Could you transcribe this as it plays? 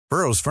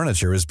Burrow's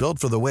furniture is built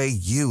for the way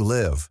you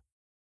live.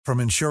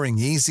 From ensuring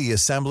easy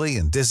assembly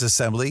and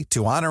disassembly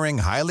to honoring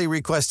highly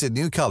requested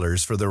new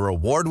colors for their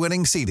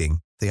award-winning seating,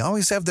 they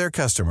always have their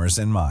customers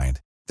in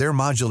mind. Their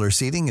modular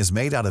seating is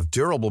made out of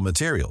durable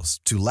materials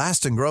to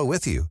last and grow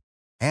with you.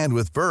 And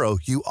with Burrow,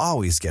 you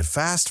always get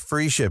fast,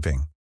 free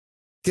shipping.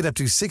 Get up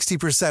to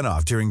 60%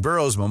 off during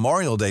Burrow's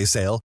Memorial Day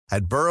sale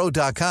at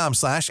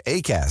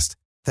burrow.com/ACAST.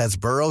 That's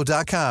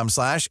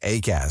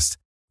burrow.com/ACAST.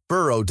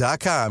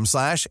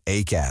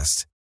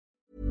 burrow.com/ACAST.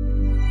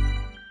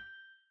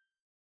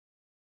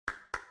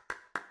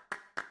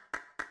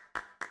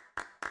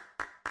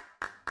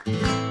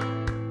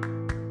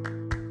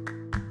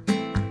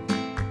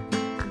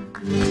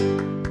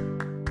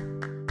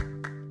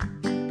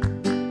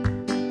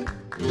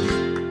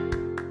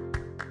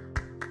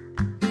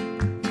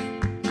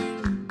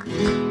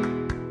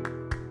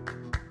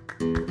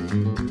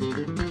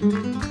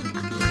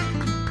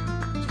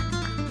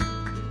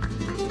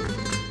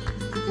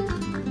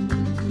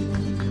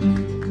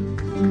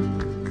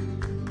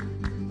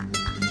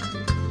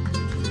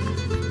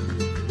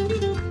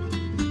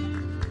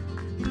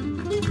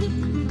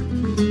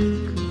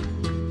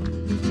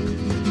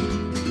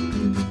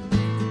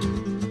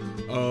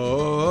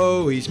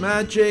 He's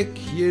magic,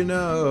 you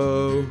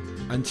know.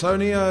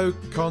 Antonio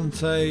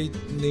Conte,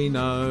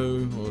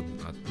 Nino, or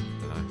I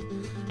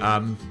don't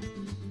know.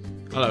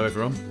 Hello,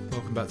 everyone.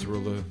 Welcome back to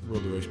Rule the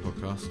Rouge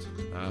podcast.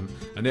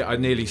 I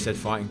nearly said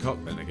fighting cock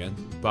then again,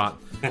 but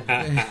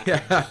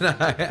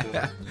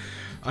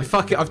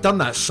I've done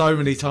that so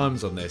many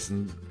times on this,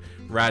 and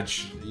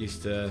Raj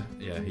used to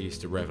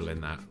revel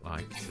in that.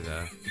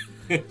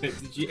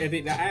 Did you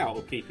edit that out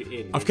or keep it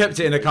in? I've kept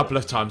it in a couple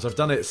of times. I've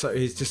done it so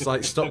he's just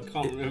like, stop. I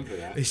can't remember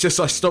that. He's just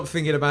like, stop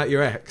thinking about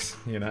your ex,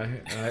 you know.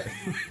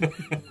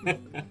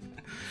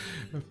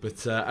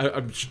 But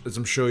as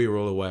I'm sure you're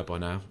all aware by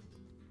now,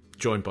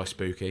 joined by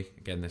Spooky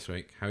again this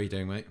week. How are you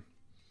doing, mate?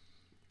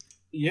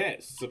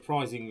 Yes,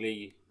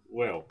 surprisingly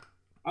well.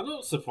 I'm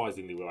not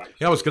surprisingly well, actually.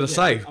 Yeah, I was going to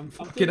say, I'm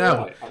fucking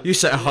hell, right. you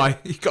set a high,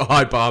 you got a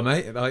high bar,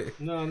 mate. Like,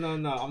 No.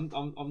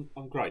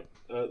 I'm great.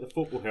 The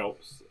football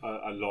helps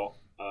a lot.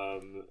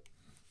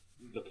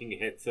 Looking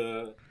ahead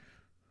to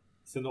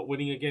not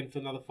winning again for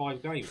another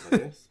 5 games, I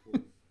guess.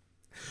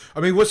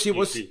 I mean, what's how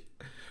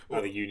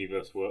the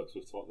universe works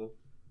with Tottenham?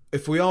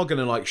 If we are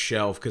going to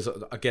shelve, because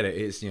I get it,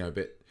 it's a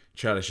bit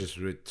churlish as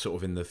we're sort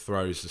of in the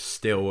throes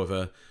still of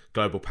a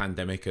global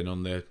pandemic and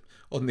on the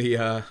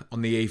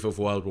eve of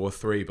World War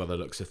III by the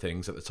looks of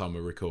things at the time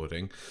we're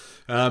recording.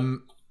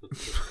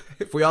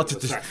 If we are to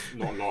that's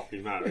not a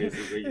laughing matter, is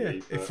it really?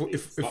 Yeah, if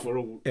we're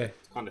all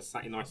kind of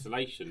sat in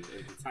isolation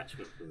and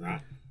detachment from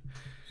that.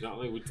 You know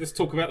what I mean? We just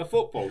talk about the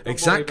football. Don't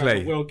exactly. worry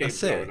about the world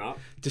games That's it. Going up.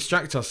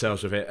 Distract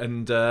ourselves with it,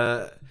 and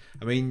I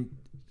mean,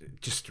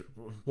 just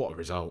what a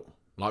result!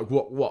 Like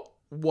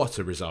what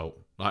a result!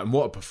 Like, and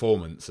what a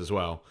performance as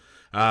well.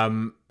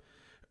 The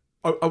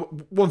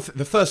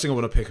first thing I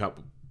want to pick up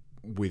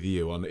with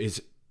you on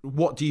is,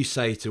 what do you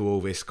say to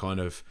all this kind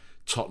of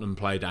Tottenham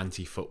played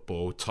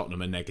anti-football,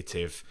 Tottenham are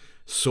negative,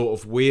 sort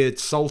of weird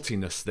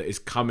saltiness that is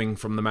coming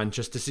from the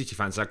Manchester City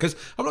fans? Because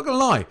I'm not going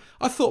to lie,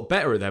 I thought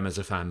better of them as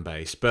a fan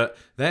base, but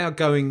they're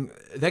going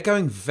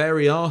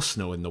very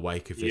Arsenal in the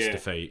wake of this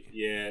defeat.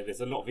 Yeah, there's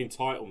a lot of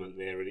entitlement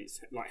there, and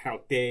it's like,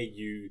 how dare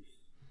you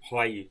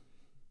play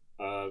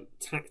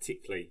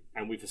tactically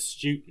and with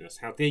astuteness?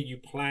 How dare you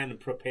plan and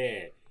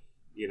prepare?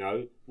 You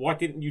know, why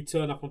didn't you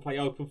turn up and play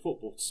open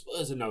football?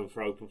 Spurs are known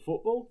for open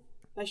football.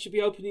 They should be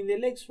opening their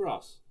legs for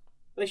us.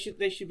 They should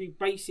be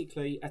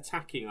basically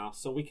attacking us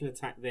so we can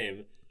attack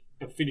them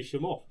and finish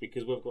them off,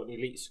 because we've got an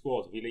elite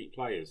squad of elite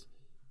players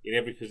in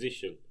every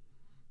position.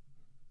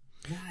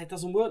 Nah, it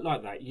doesn't work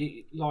like that.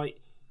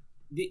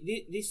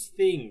 This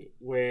thing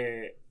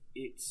where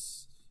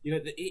it's,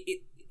 I'm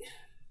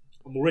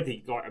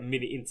already like a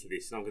minute into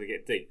this and I'm going to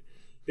get deep.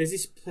 There's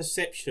this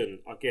perception,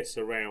 I guess,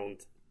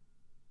 around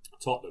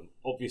Tottenham.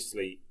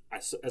 Obviously,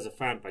 as a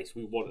fan base,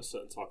 we want a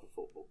certain type of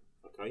football,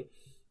 okay?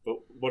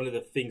 But one of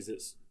the things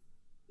that's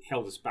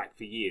held us back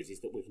for years is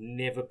that we've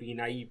never been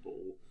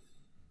able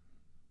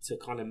to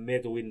kind of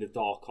meddle in the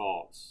dark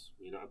arts.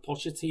 And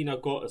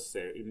Pochettino got us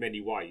there in many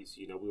ways.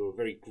 We were a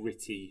very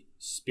gritty,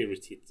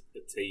 spirited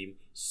team,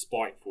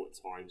 spiteful at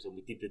times, and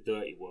we did the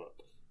dirty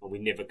work, and we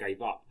never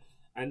gave up.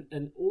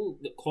 And all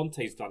that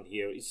Conte's done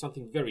here is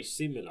something very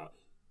similar.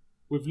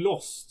 We've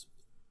lost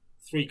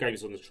 3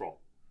 games on the trot.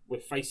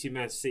 We're facing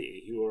Man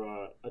City, who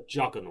are a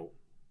juggernaut.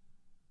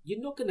 You're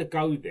not going to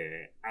go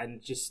there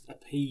and just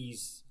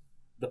appease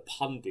the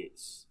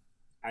pundits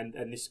and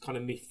this kind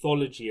of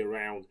mythology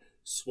around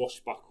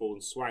swashbuckle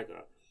and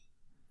swagger.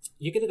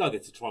 You're going to go there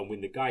to try and win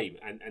the game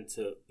and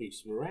to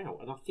boost morale.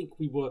 And I think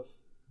we were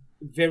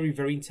very,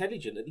 very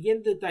intelligent. At the end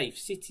of the day, if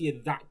City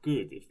are that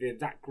good, if they're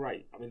that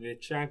great, I mean, they're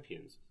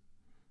champions,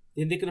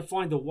 then they're going to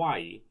find a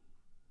way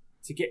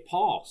to get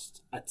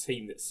past a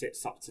team that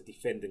sets up to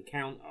defend and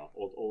counter,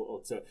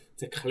 or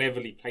to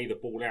cleverly play the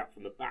ball out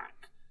from the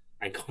back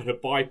and kind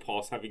of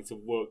bypass having to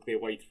work their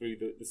way through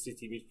the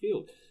City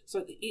midfield.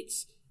 So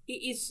it's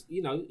it is,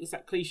 it's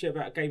that cliche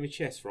about a game of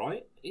chess,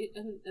 right?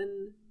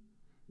 And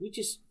we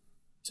just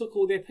took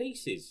all their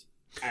pieces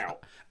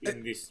out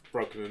in this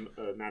broken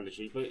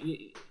analogy, but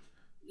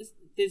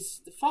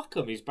there's fuck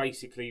 'em is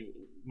basically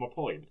my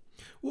point.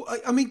 Well,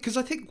 I mean, because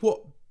I think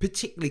what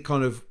particularly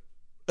kind of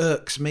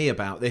irks me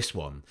about this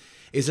one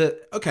is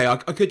that, okay, I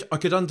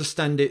could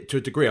understand it to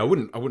a degree. I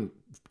wouldn't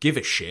give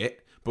a shit.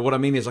 But what I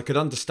mean is I could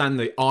understand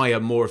the ire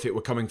more if it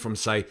were coming from,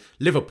 say,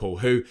 Liverpool,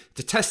 who,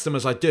 detest them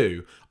as I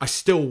do, I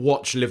still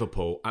watch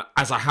Liverpool,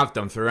 as I have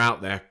done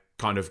throughout their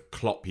kind of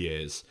Klopp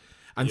years,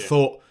 and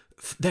thought,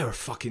 they're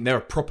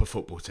a proper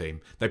football team.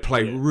 They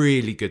play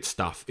really good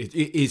stuff. It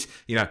is,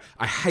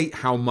 I hate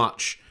how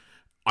much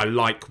I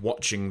like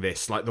watching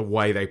this, like the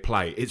way they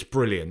play. It's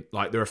brilliant.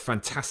 Like, they're a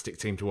fantastic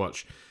team to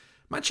watch.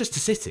 Manchester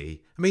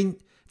City, I mean,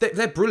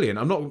 they're brilliant.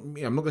 I'm not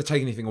going to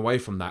take anything away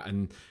from that.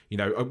 And,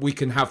 we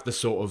can have the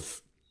sort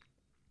of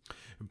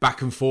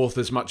back and forth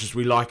as much as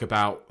we like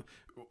about,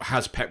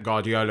 has Pep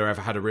Guardiola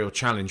ever had a real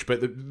challenge?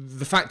 But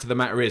the fact of the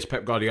matter is,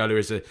 Pep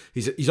Guardiola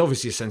he's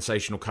obviously a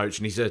sensational coach,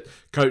 and he's a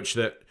coach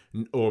that,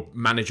 or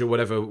manager,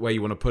 whatever way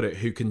you want to put it,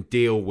 who can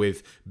deal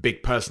with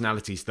big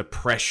personalities, the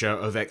pressure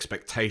of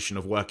expectation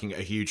of working at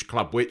a huge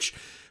club, which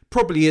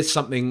probably is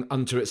something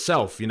unto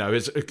itself.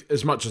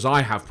 As much as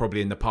I have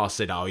probably in the past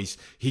said,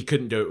 he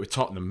couldn't do it with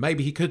Tottenham.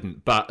 Maybe he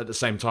couldn't, but at the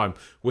same time,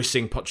 we're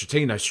seeing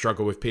Pochettino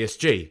struggle with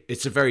PSG.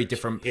 It's a very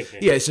different,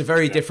 it's a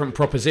very different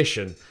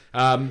proposition.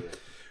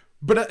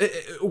 But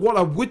what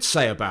I would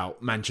say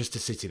about Manchester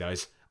City, though,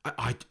 is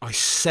I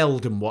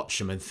seldom watch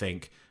them and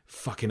think,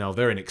 fucking hell,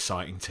 they're an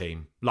exciting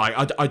team. Like,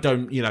 I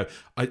don't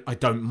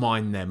don't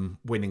mind them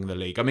winning the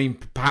league. I mean,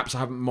 perhaps I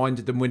haven't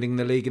minded them winning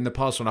the league in the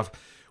past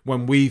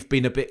when we've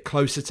been a bit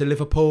closer to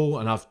Liverpool,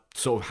 and I've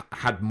sort of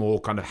had more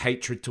kind of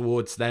hatred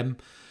towards them.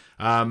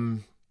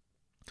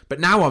 But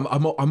now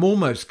I'm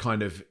almost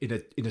kind of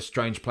in a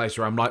strange place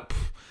where I'm like,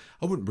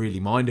 I wouldn't really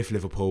mind if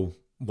Liverpool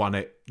won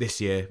it this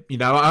year.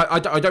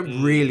 I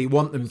don't really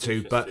want them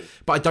to, but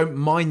I don't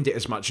mind it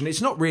as much. And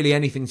it's not really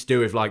anything to do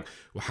with like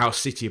how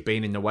City have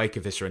been in the wake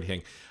of this or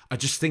anything. I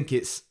just think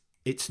it's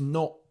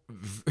not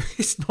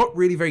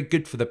really very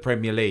good for the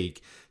Premier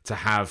League to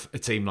have a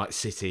team like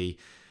City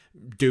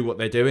do what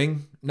they're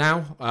doing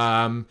now.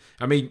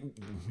 I mean,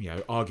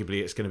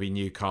 arguably it's going to be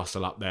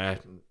Newcastle up there,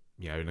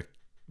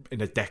 in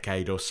a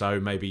decade or so,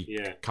 maybe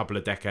a couple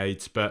of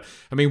decades. But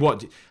I mean,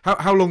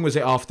 how long was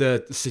it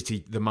after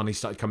City the money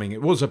started coming?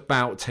 It was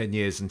about 10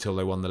 years until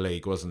they won the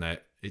league, wasn't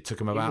it? It took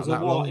them about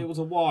that long. It was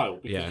a while,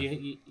 because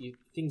you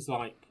things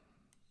like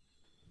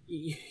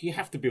you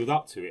have to build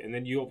up to it, and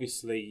then you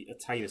obviously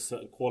attain a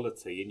certain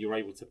quality, and you're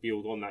able to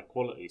build on that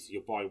quality. So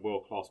you buy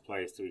world-class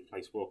players to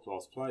replace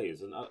world-class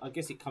players, and I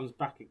guess it comes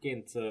back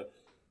again to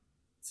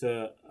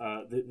the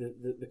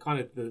kind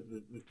of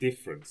the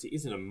difference. It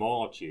isn't a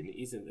margin. It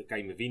isn't a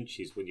game of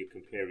inches when you're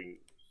comparing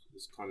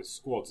this kind of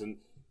squads. And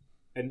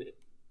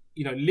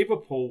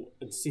Liverpool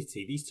and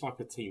City, these type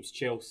of teams,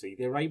 Chelsea,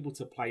 they're able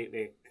to play at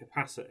their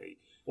capacity,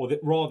 or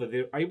rather,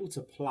 they're able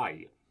to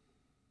play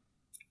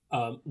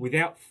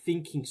without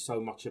thinking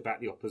so much about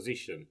the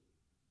opposition.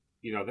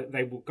 That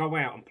they will go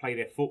out and play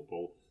their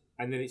football,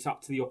 and then it's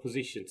up to the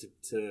opposition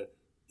to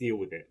deal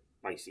with it,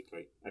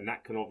 basically. And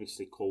that can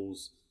obviously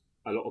cause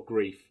a lot of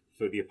grief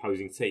for the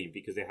opposing team,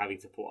 because they're having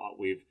to put up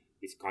with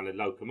this kind of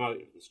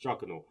locomotive, this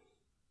juggernaut.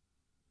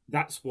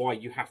 That's why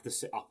you have to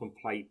set up and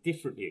play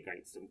differently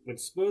against them. When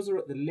Spurs are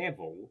at the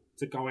level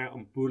to go out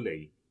and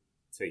bully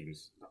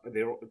teams,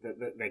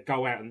 they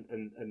go out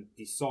and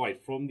decide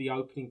from the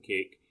opening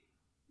kick,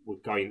 we're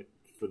going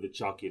for the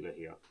jugular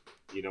here.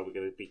 We're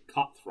going to be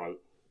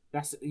cutthroat.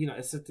 That's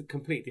it's a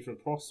completely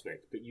different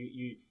prospect. But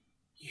you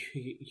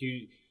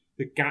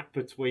the gap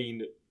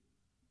between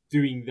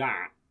doing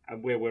that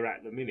and where we're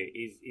at the minute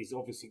is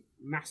obviously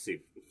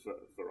massive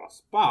for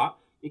us. But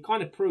it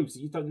kind of proves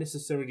that you don't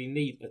necessarily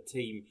need a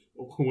team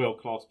of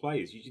world-class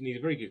players. You just need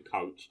a very good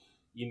coach.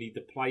 You need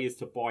the players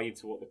to buy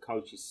into what the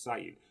coach is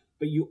saying.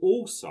 But you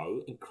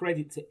also, and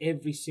credit to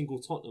every single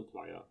Tottenham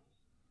player,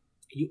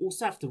 you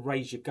also have to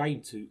raise your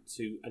game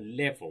to a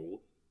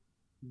level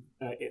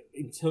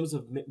in terms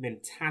of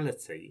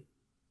mentality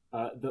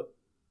that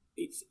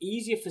it's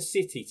easier for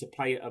City to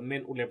play at a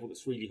mental level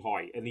that's really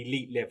high, an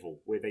elite level,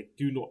 where they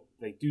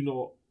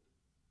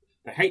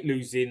hate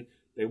losing,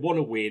 they want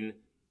to win,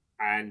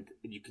 and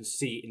you can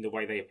see it in the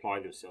way they apply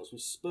themselves.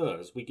 With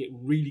Spurs, we get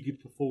really good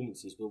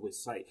performances where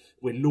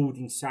we're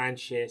lauding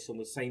Sanchez and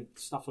we're saying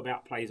stuff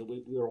about players that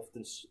we're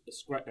often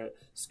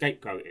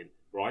scapegoating,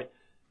 right?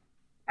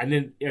 And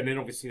then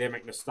obviously they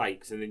make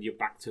mistakes, and then you're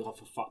back to, oh,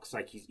 for fuck's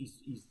sake,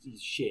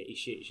 he's shit, he's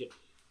shit.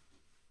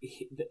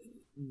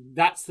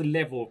 That's the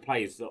level of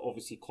players that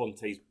obviously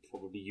Conte's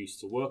probably used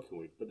to working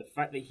with. But the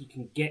fact that he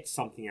can get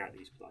something out of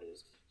these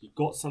players, he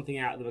got something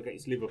out of them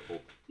against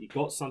Liverpool, he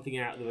got something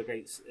out of them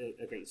against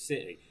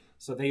City.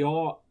 So they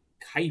are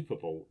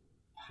capable.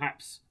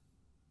 Perhaps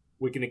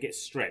we're going to get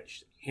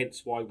stretched,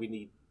 hence why we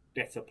need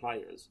better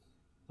players.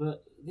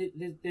 But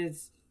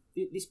there's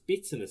this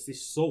bitterness,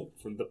 this salt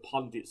from the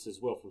pundits as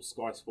well, from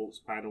Sky Sports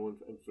panel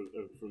and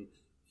from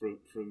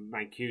from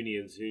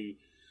Mancunians who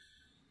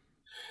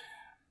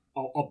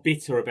are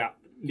bitter about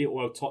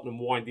little old Tottenham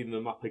winding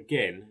them up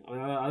again. I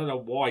mean, I don't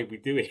know why we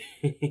do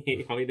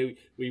it. I mean,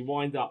 we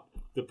wind up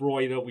De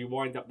Bruyne, we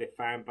wind up their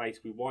fan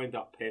base, we wind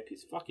up Pep.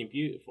 It's fucking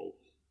beautiful.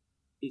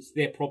 It's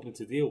their problem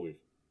to deal with.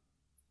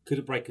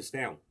 Couldn't break us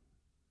down.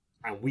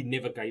 And we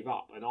never gave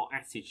up. And our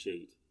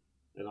attitude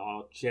and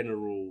our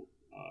general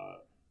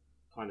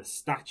kind of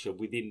stature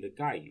within the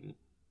game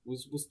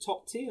was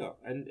top tier.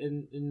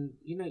 And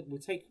you know, we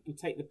take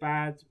the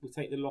bad, we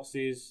take the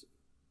losses.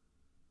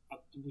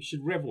 We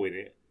should revel in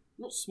it.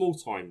 Not small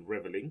time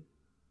reveling,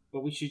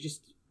 but we should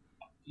just,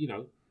 you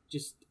know,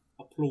 just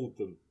applaud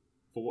them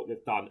for what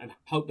they've done and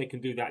hope they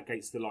can do that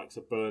against the likes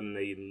of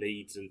Burnley and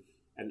Leeds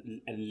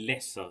and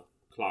lesser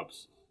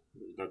clubs.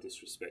 No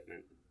disrespect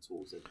then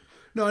towards them.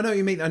 No, I know what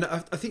you mean, and I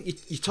think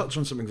you touched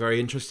on something very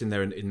interesting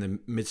there in the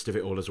midst of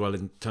it all as well,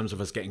 in terms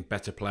of us getting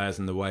better players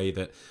and the way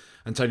that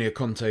Antonio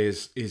Conte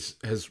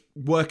has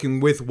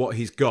working with what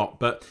he's got.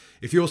 But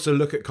if you also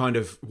look at kind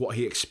of what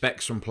he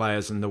expects from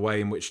players and the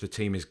way in which the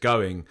team is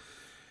going,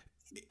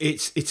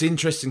 it's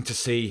interesting to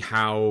see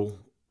how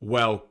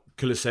well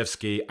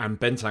Kulusevski and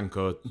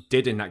Bentancur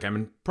did in that game,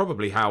 and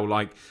probably how,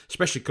 like,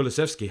 especially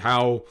Kulusevski,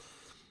 how,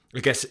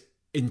 I guess,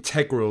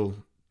 integral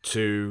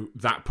to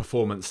that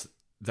performance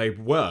they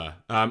were.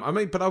 I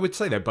mean, but I would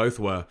say they both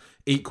were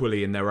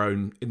equally in their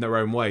own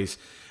ways.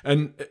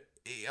 And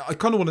I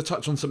kind of want to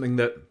touch on something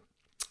that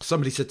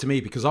somebody said to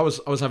me, because I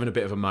was having a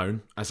bit of a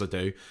moan, as I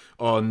do,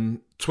 on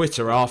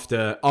Twitter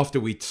after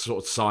we'd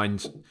sort of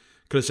signed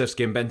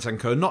Kulusevski and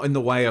Bentancur, not in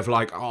the way of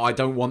like, oh, I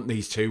don't want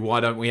these two, why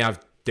don't we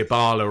have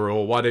Dybala,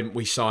 or why didn't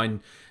we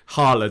sign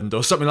Haaland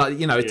or something like that.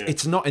 You know,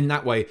 it's not in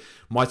that way.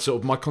 My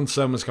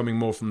concern was coming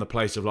more from the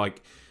place of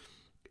like,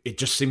 it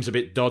just seems a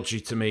bit dodgy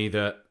to me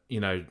that, you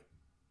know,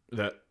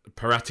 that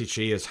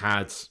Paratici has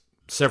had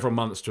several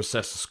months to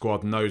assess the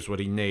squad, knows what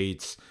he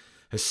needs,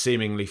 has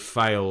seemingly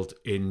failed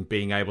in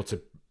being able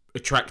to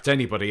attract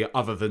anybody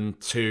other than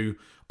two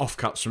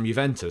offcuts from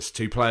Juventus,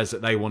 two players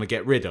that they want to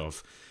get rid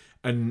of.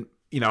 And,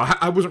 you know,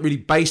 I wasn't really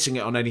basing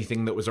it on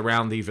anything that was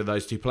around either of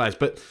those two players.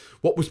 But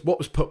what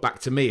was put back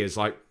to me is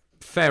like,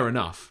 fair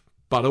enough,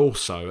 but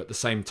also at the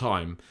same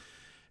time,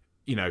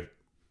 you know,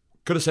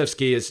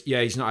 Kulusevski is,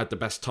 he's not had the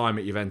best time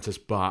at Juventus,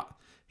 but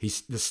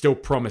there's still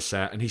promise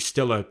there, and he's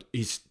still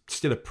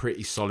a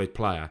pretty solid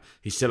player.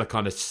 He's still a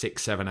kind of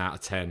 6, 7 out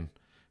of 10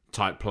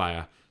 type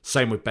player.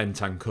 Same with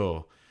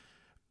Bentancur.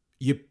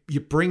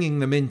 You're bringing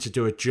them in to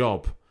do a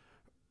job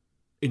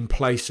in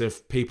place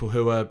of people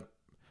who are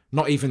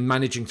not even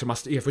managing to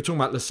muster. If we're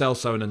talking about Lo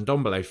Celso and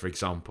Ndombele, for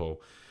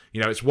example,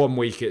 you know, it's one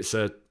week it's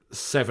a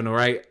 7 or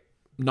 8,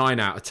 9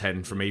 out of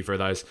 10 from either of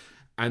those,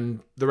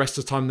 and the rest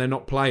of the time they're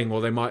not playing, or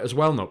they might as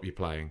well not be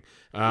playing.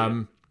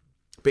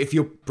 But if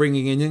you're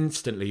bringing in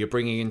instantly, you're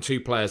bringing in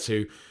two players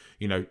who,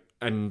 you know,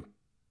 and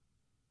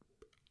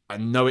I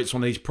know it's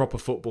one of these proper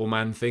football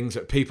man things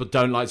that people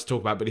don't like to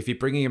talk about, but if you're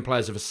bringing in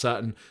players of a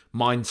certain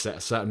mindset,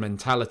 a certain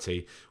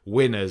mentality,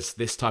 winners,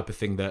 this type of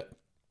thing that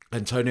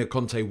Antonio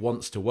Conte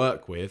wants to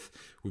work with,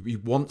 he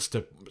wants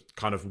to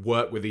kind of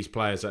work with these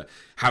players that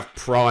have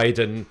pride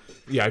and,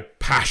 you know,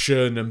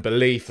 passion and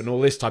belief and all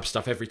this type of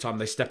stuff every time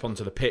they step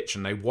onto the pitch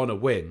and they want to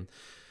win.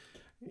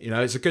 You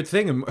know, it's a good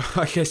thing. And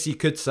I guess you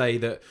could say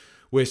that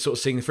we're sort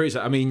of seeing the fruits.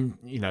 I mean,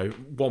 you know,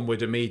 one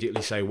would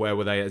immediately say, where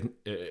were they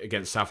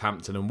against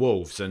Southampton and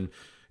Wolves? And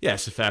yeah,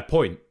 it's a fair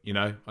point. You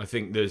know, I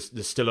think there's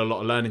still a lot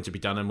of learning to be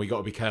done, and we got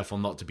to be careful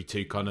not to be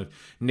too kind of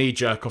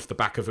knee-jerk off the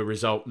back of a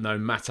result, no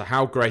matter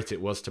how great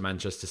it was to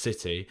Manchester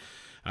City.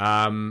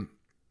 In,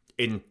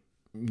 you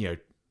know,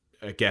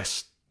 I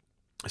guess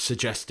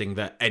suggesting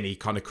that any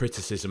kind of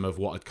criticism of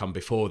what had come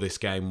before this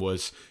game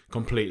was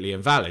completely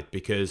invalid,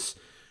 because,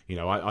 you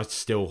know, I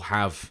still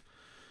have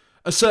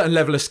a certain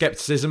level of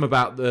scepticism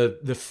about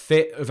the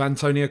fit of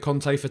Antonio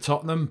Conte for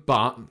Tottenham.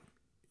 But,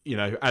 you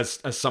know, as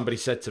somebody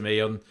said to me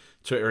on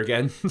Twitter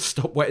again,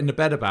 stop wetting the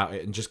bed about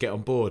it and just get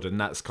on board. And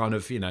that's kind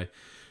of, you know,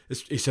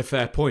 it's a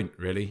fair point,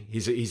 really.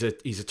 He's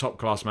a top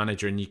class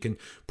manager, and you can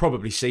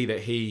probably see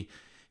that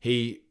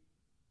he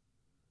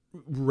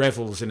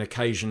revels in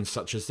occasions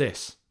such as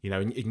this. You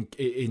know,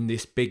 in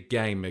this big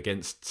game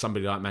against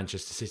somebody like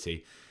Manchester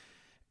City,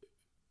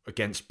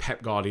 against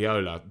Pep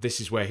Guardiola,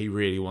 this is where he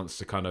really wants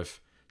to kind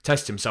of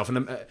test himself.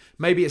 And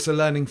maybe it's a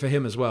learning for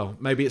him as well.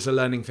 Maybe it's a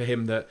learning for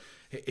him that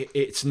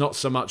it's not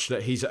so much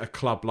that he's at a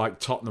club like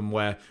Tottenham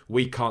where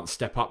we can't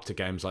step up to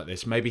games like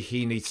this. Maybe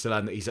he needs to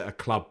learn that he's at a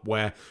club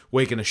where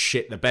we're going to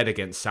shit the bed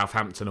against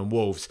Southampton and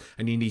Wolves,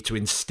 and you need to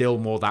instill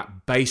more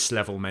that base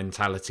level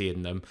mentality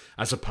in them,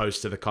 as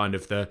opposed to the kind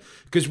of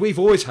because we've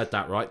always had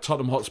that, right?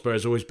 Tottenham Hotspur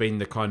has always been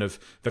the kind of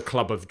the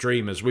club of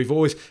dreamers. We've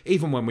always,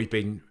 even when we've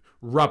been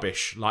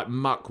rubbish like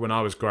muck when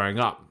I was growing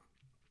up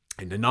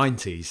in the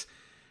 90s,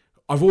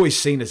 I've always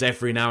seen us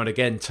every now and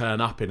again turn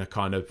up in a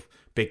kind of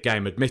big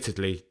game.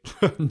 Admittedly,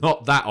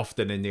 not that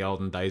often in the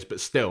olden days, but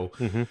still,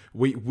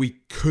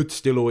 we could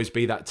still always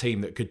be that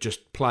team that could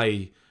just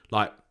play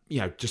like, you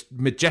know, just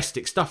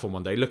majestic stuff on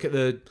one day. Look at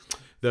the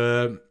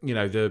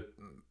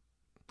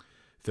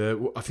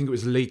I think it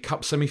was the League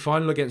Cup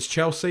semi-final against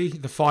Chelsea,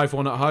 the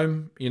 5-1 at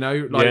home, you know,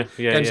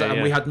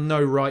 and we had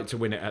no right to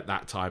win it at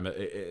that time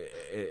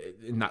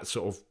in that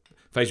sort of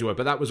phase we were,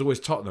 but that was always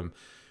Tottenham.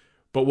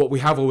 But what we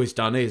have always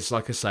done is,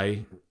 like I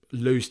say,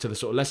 lose to the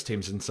sort of less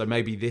teams, and so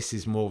maybe this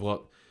is more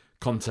what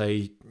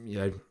Conte, you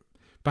know,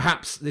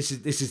 perhaps this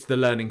is the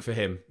learning for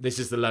him. This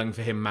is the learning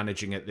for him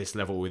managing at this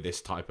level with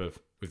this type of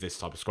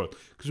squad,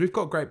 because we've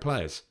got great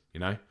players, you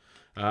know.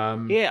 I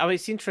mean,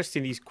 it's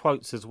interesting, these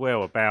quotes as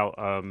well about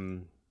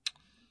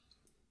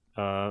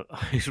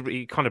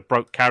he kind of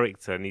broke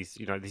character, and he's,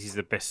 you know, this is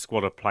the best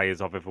squad of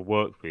players I've ever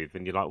worked with,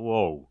 and you're like,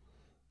 whoa,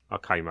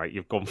 okay, mate,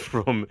 you've gone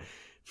from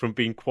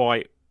being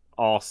quite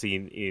arsey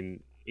in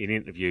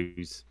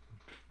interviews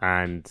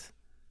and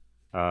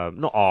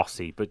not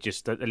arsey, but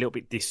just a little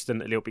bit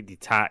distant, a little bit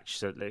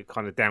detached,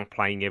 kind of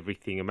downplaying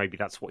everything, and maybe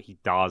that's what he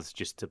does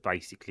just to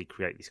basically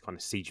create this kind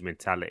of siege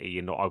mentality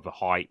and not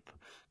overhype,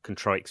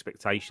 control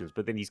expectations.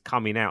 But then he's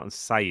coming out and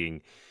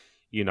saying,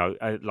 you know,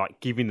 like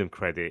giving them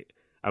credit,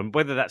 and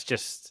whether that's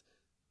just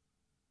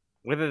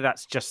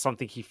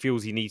something he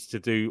feels he needs to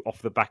do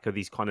off the back of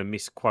these kind of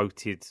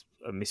misquoted,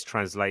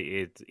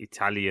 mistranslated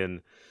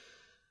Italian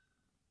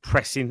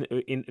press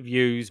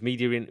interviews,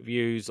 media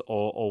interviews,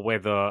 or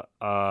whether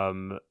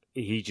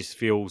he just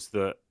feels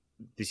that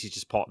this is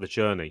just part of the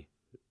journey,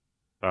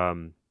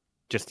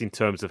 just in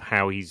terms of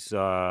how he's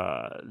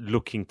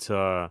looking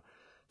to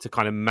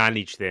kind of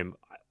manage them,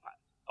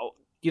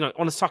 you know,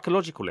 on a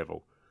psychological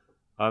level.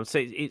 So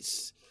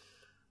it's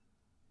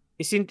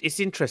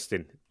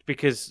interesting,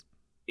 because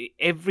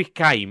every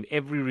game,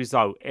 every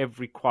result,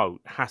 every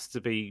quote has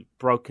to be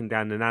broken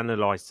down and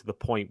analysed to the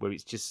point where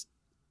it's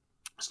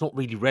not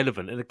really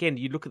relevant. And again,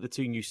 you look at the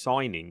two new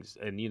signings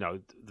and, you know,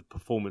 the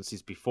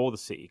performances before the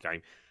City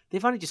game,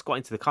 they've only just got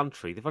into the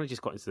country. They've only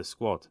just got into the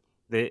squad.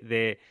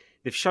 They've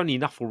shown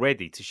enough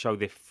already to show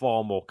they're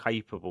far more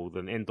capable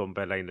than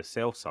Ndombele and Lo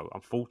Celso,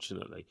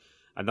 unfortunately.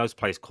 And those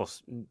players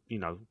cost, you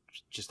know,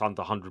 just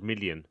under 100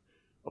 million,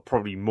 or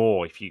probably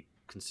more if you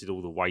consider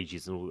all the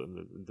wages and all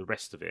the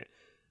rest of it.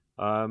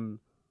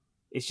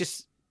 It's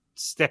just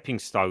stepping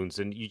stones,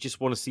 and you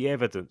just want to see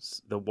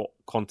evidence that what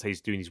Conte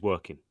is doing is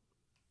working.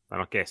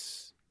 And I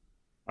guess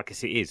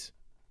it is.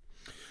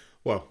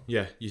 Well,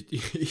 yeah,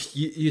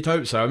 you'd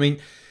hope so. I mean,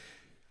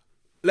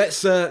 let's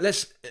sort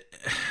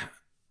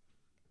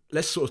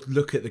of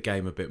look at the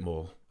game a bit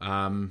more.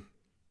 I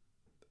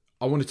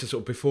wanted to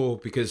sort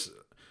of because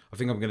I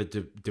think I'm going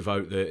to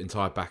devote the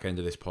entire back end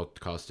of this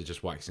podcast to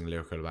just waxing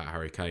lyrical about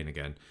Harry Kane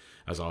again,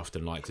 as I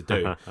often like to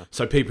do.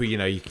 So people, you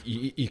know,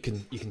 you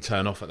can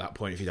turn off at that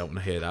point if you don't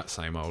want to hear that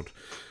same old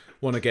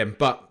one again.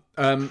 But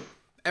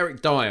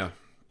Eric Dyer.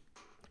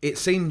 It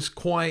seems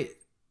quite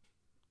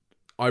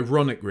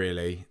ironic,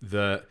 really,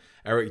 that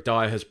Eric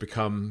Dyer has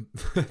become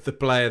the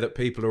player that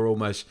people are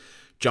almost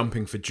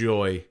jumping for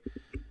joy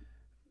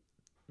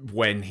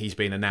when he's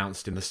been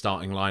announced in the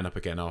starting lineup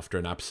again after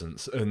an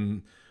absence.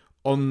 And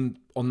on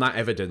that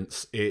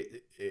evidence,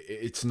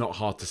 it's not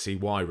hard to see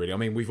why, really. I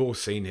mean, we've all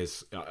seen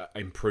his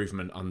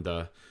improvement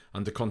under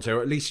Conte,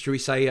 or at least, should we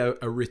say,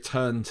 a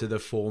return to the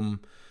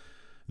form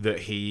that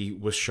he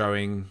was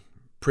showing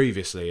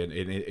previously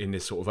in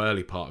this sort of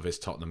early part of his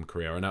Tottenham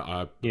career.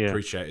 I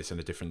appreciate it's in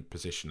a different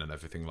position and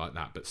everything like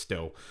that, but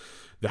still,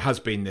 there has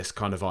been this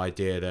kind of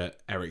idea that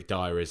Eric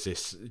Dyer is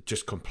this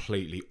just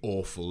completely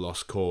awful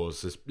lost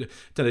cause.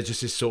 There's just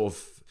this sort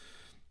of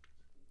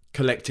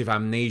collective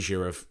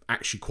amnesia of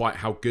actually quite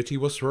how good he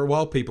was for a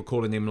while. People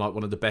calling him like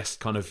one of the best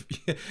kind of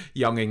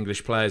young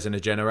English players in a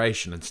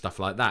generation and stuff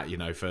like that, you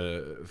know,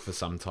 for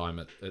some time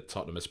at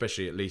Tottenham,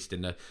 especially at least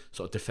in the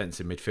sort of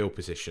defensive midfield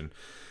position.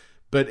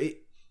 But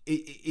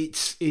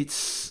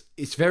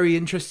it's very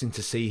interesting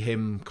to see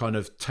him kind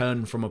of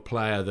turn from a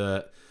player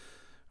that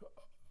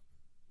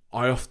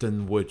I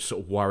often would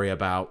sort of worry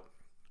about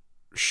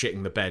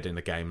shitting the bed in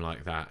a game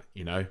like that,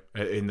 you know,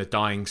 in the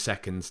dying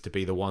seconds, to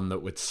be the one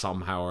that would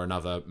somehow or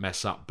another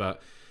mess up.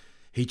 But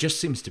he just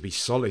seems to be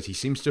solid. He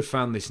seems to have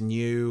found this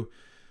new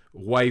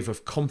wave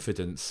of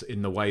confidence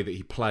in the way that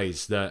he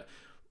plays that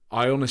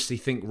I honestly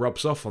think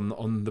rubs off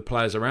on the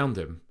players around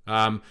him.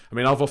 I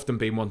mean, I've often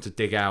been one to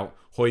dig out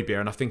Højbjerg,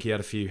 and I think he had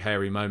a few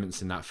hairy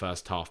moments in that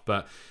first half.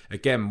 But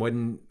again,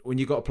 when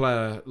you got a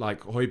player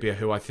like Højbjerg,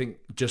 who I think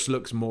just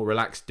looks more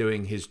relaxed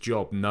doing his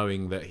job,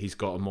 knowing that he's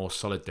got a more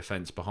solid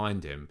defence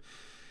behind him,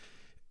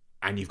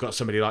 and you've got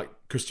somebody like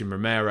Christian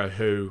Romero,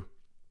 who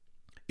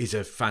is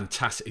a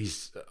fantastic...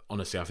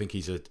 honestly, I think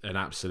he's I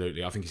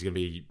think he's going to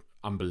be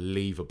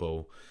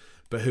unbelievable.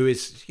 But who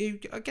is,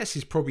 I guess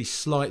he's probably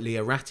slightly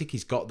erratic.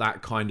 He's got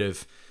that kind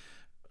of,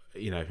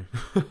 you know,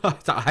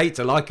 I hate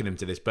to liken him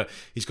to this, but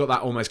he's got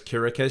that almost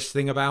Kyrgios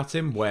thing about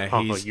him where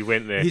he's... you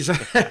went there.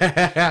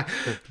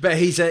 But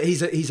he's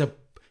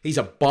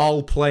a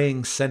ball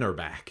playing centre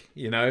back,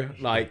 you know,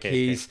 like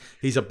he's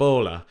a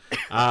baller.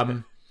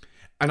 And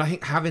I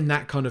think having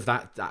that kind of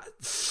that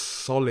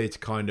solid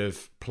kind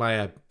of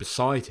player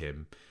beside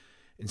him,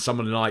 in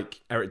someone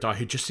like Eric Dyer,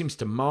 who just seems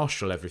to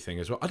marshal everything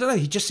as well. I don't know,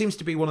 he just seems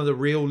to be one of the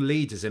real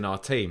leaders in our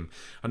team.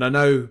 And I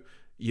know,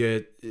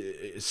 you're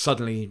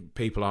suddenly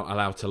people aren't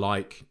allowed to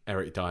like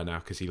Eric Dyer now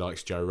because he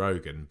likes Joe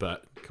Rogan.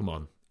 But come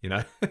on,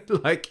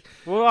 like.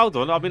 Well, hold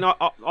on. I mean,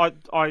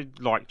 I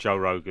like Joe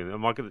Rogan.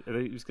 Am I going?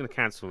 Who's going to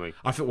cancel me?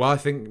 I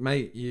think,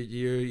 mate,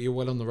 you're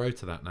well on the road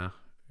to that now.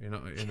 Yeah,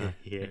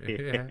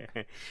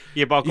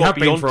 but I've got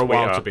to be on for a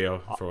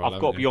Twitter. while. I've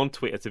got to be on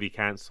Twitter to be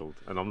cancelled,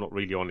 and I'm not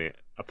really on it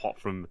apart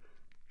from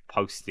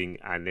posting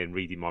and then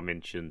reading my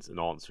mentions and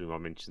answering my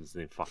mentions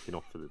and then fucking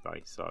off for the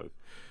day. So,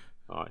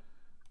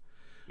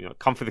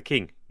 come for the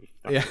king. If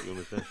that's what you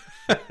want to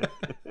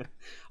do.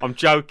 I'm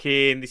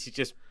joking. This is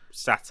just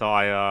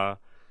satire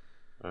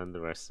and the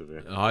rest of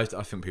it. I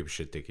think people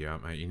should dig you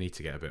out, mate. You need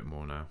to get a bit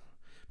more now.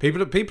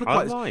 People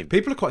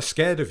are quite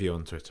scared of you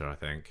on Twitter, I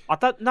think. I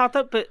don't,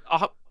 but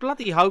I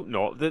bloody hope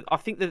not. I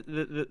think that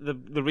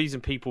the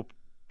reason people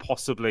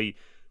possibly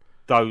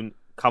don't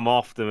come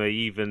after me,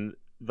 even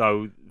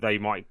though they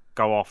might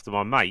go after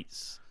my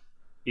mates,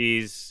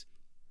 is,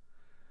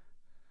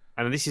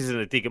 and this isn't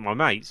a dig at my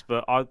mates,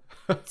 but I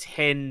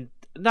tend.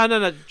 No,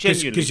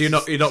 genuinely. Because you're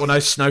not one of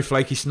those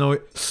snowflakey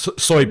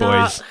soy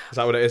boys. Is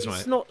that what it is,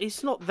 mate?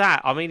 It's not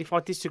that. I mean, if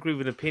I disagree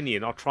with an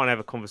opinion, I'll try and have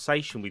a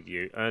conversation with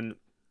you, and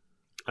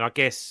I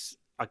guess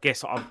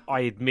I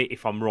admit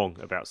if I'm wrong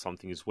about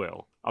something as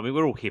well. I mean,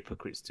 we're all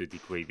hypocrites to a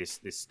degree.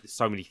 There's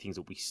so many things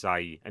that we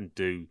say and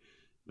do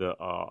that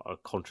are a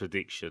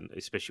contradiction,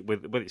 especially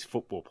whether it's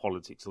football,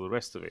 politics, or the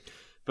rest of it.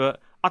 But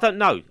I don't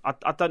know.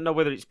 I don't know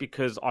whether it's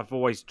because I've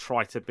always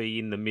tried to be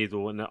in the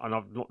middle and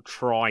I've not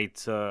tried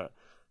to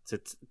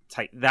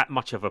take that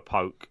much of a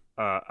poke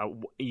at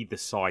either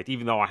side,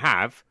 even though I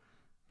have.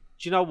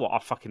 Do you know what? I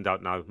fucking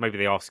don't know. Maybe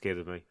they are scared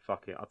of me.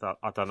 Fuck it.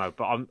 I don't know.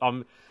 But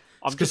I'm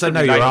just a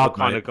relatable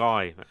kind of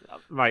guy,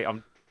 mate.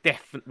 I'm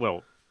definitely,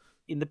 well,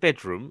 in the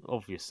bedroom,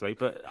 obviously,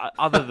 but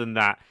other than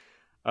that,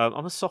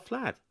 I'm a soft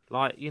lad.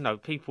 Like,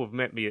 people have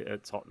met me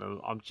at Tottenham.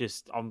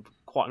 I'm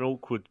quite an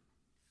awkward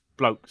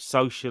bloke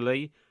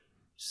socially,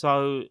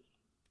 so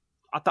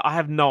I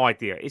have no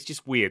idea. It's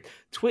just weird.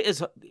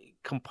 Twitter's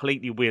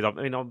completely weird. I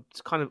mean, I'm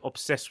kind of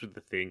obsessed with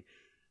the thing,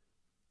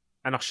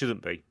 and I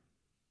shouldn't be,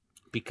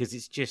 because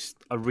it's just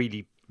a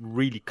really,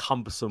 really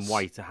cumbersome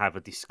way to have a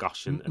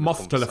discussion.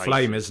 Moth to the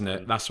flame, isn't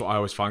it? That's what I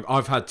always find.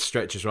 I've had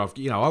stretches where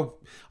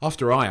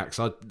after Ajax,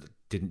 I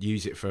didn't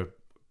use it for a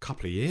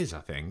couple of years, I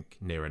think,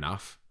 near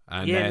enough.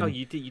 And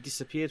you did. You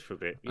disappeared for a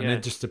bit. And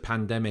then just the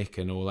pandemic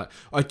and all that.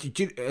 I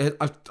think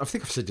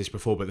I've said this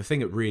before, but the thing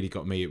that really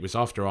got me, it was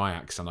after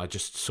Ajax, and I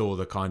just saw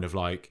the kind of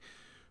like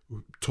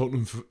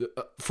Tottenham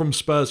from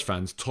Spurs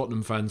fans,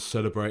 Tottenham fans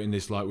celebrating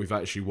this like we've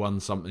actually won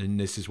something, and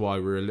this is why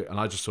and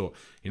I just thought,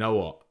 you know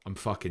what, I'm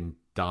fucking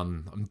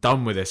done. I'm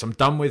done with this. I'm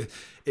done with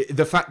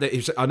the fact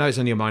that I know it's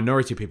only a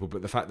minority of people,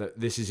 but the fact that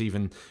this is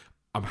even,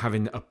 I'm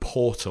having a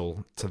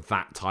portal to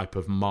that type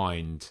of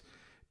mind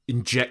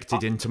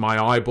injected into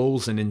my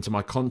eyeballs and into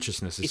my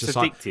consciousness. It's just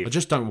addictive. Like, I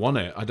just don't want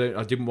it. I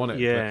didn't want it.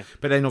 Yeah.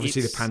 But then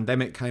obviously the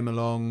pandemic came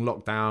along,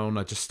 lockdown.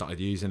 I just started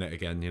using it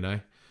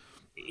again.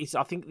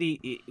 I think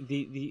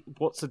the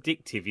what's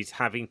addictive is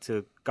having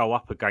to go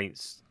up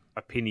against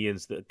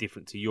opinions that are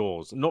different to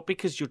yours. Not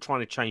because you're trying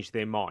to change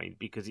their mind,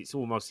 because it's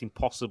almost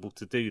impossible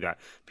to do that.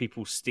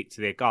 People stick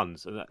to their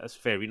guns, and that's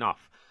fair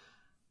enough.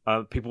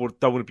 People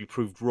don't want to be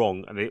proved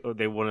wrong, and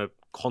they want to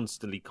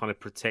constantly kind of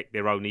protect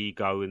their own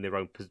ego and their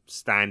own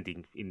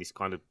standing in this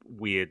kind of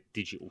weird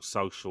digital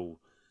social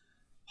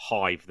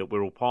hive that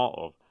we're all part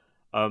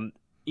of.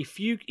 If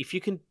you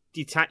can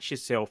detach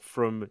yourself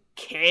from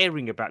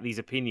caring about these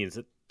opinions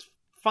that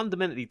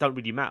fundamentally don't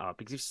really matter,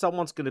 because if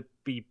someone's going to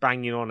be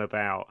banging on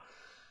about,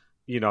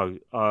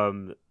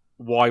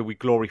 why are we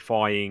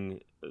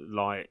glorifying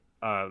like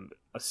a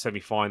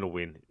semi-final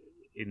win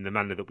in the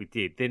manner that we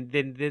did, then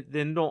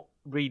they're not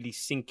really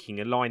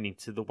aligning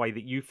to the way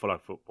that you follow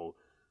football.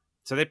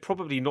 So they're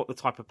probably not the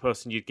type of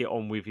person you'd get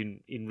on with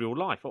in real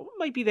life. Or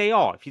maybe they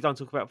are if you don't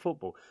talk about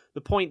football.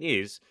 The point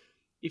is,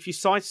 if you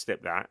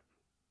sidestep that,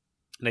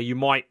 now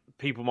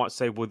people might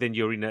say, well, then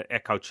you're in an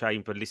echo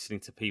chamber listening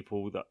to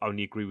people that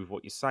only agree with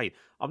what you're saying.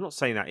 I'm not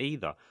saying that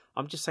either.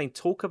 I'm just saying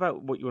talk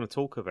about what you want to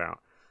talk about.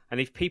 And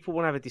if people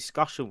want to have a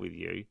discussion with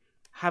you,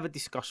 have a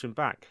discussion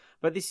back.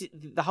 But this is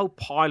the whole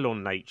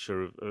pile-on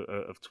nature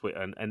of Twitter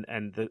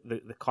and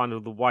the kind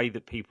of the way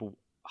that people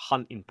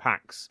hunt in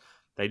packs.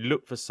 They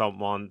look for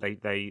someone,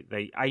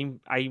 they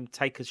aim,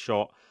 take a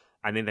shot,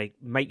 and then they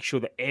make sure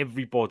that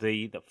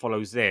everybody that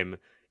follows them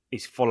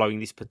is following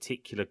this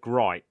particular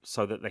gripe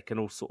so that they can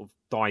all sort of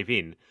dive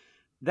in.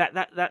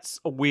 That's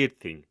a weird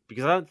thing,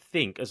 because I don't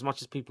think, as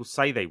much as people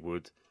say they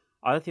would,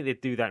 I don't think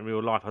they'd do that in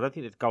real life. I don't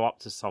think they'd go up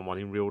to someone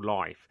in real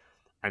life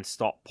and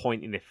start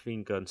pointing their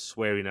finger and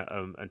swearing at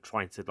them and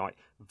trying to like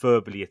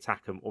verbally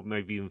attack them or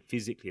maybe even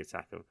physically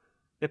attack them.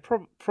 They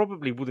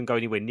probably wouldn't go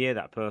anywhere near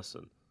that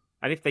person.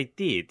 And if they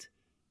did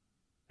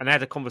and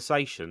had a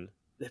conversation,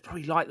 they'd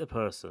probably like the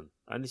person.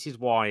 And this is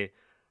why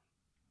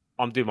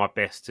I'm doing my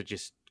best to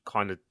just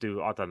kind of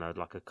do, I don't know,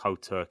 like a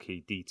cold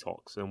turkey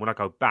detox. And when I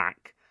go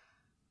back,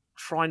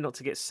 try not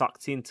to get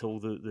sucked into all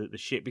the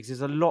shit, because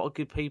there's a lot of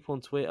good people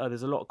on Twitter.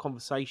 There's a lot of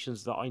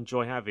conversations that I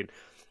enjoy having.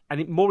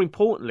 And more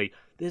importantly,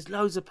 there's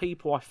loads of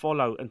people I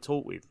follow and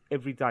talk with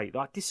every day that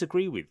I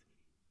disagree with.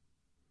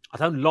 I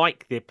don't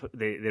like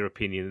their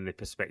opinion and their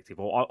perspective,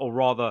 or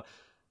rather,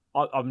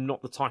 I'm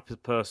not the type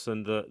of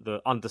person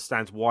that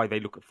understands why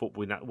they look at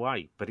football in that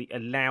way. But it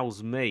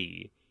allows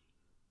me,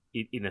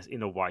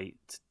 in a way,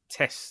 to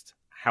test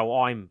how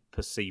I'm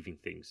perceiving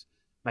things.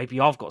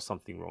 Maybe I've got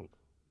something wrong,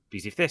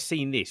 because if they're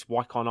seeing this,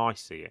 why can't I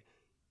see it?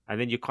 And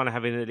then you're kind of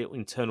having a little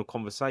internal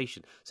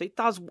conversation. So it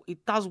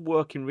does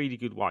work in really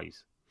good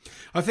ways.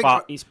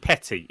 But it's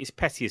petty. It's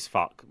petty as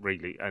fuck,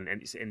 really, and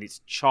it's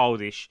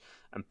childish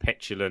and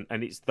petulant,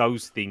 and it's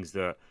those things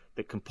that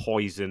can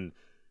poison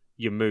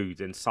your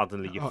mood, and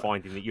suddenly you're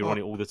finding that you're on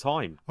it all the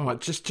time. All right,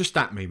 just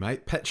at me,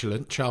 mate.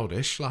 Petulant,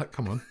 childish. Like,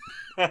 come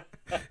on.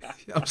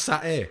 I'm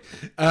sat here.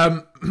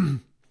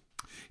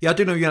 Yeah, I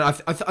do know. Yeah,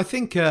 I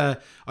think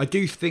I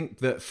do think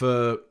that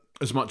for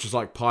as much as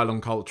like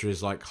pylon culture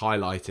is like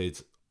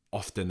highlighted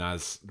often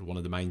as one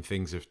of the main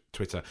things of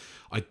Twitter,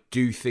 I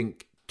do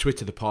think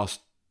Twitter the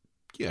past,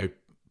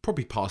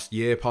 probably past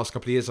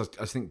couple of years,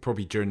 I think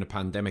probably during the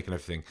pandemic and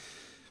everything,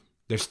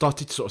 they've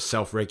started to sort of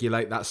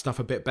self-regulate that stuff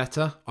a bit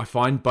better. I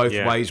find both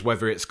ways,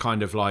 whether it's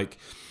kind of like,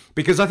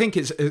 because I think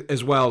it's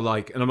as well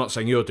like, and I'm not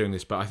saying you're doing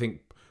this, but I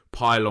think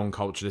pylon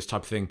culture, this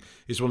type of thing,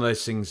 is one of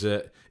those things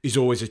that is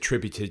always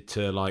attributed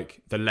to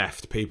like the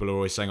left. People are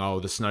always saying, oh,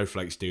 the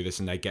snowflakes do this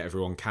and they get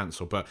everyone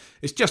cancelled. But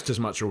it's just as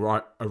much a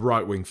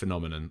right-wing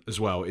phenomenon as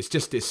well.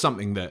 It's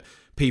something that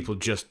people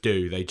just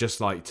do. They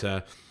just like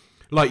to,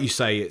 like you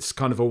say, it's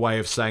kind of a way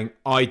of saying,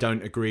 I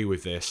don't agree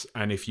with this.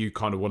 And if you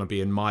kind of want to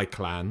be in my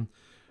clan,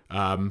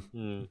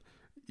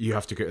 you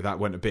have to go. That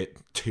went a bit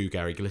too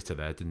Gary Glitter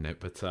there, didn't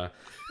it? But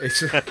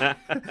it's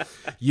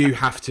you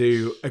have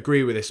to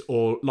agree with this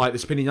or like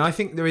this opinion. I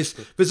think there's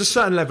a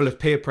certain level of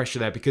peer pressure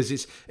there, because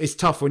it's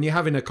tough when you're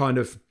having a kind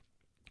of,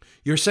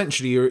 you're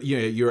essentially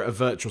you're at a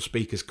virtual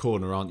speaker's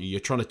corner, aren't you? You're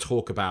trying to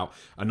talk about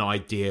an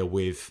idea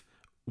with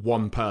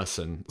one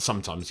person.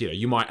 Sometimes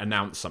you might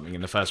announce something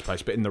in the first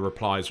place, but in the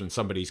replies when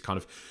somebody's kind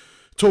of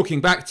talking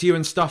back to you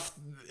and stuff,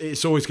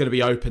 it's always going to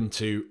be open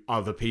to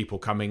other people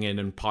coming in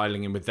and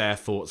piling in with their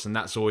thoughts, and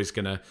that's always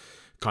going to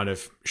kind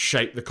of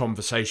shape the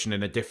conversation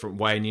in a different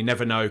way. And you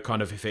never know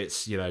kind of if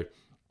it's, if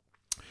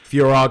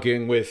you're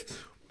arguing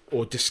with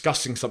or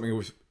discussing something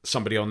with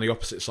somebody on the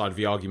opposite side of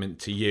the argument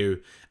to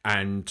you,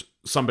 and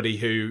somebody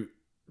who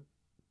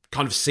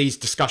kind of sees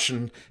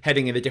discussion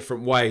heading in a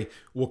different way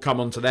will come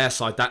onto their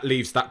side. That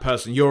leaves that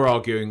person you're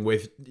arguing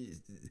with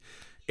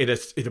in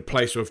a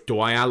place of,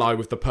 do I ally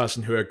with the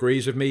person who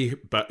agrees with me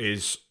but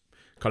is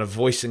kind of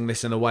voicing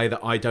this in a way that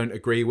I don't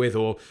agree with,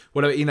 or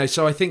whatever,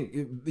 So I think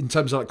in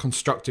terms of like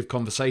constructive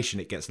conversation,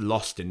 it gets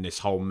lost in this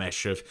whole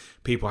mesh of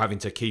people having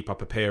to keep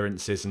up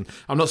appearances. And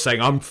I'm not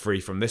saying I'm free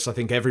from this. I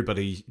think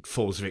everybody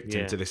falls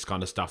victim to this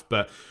kind of stuff.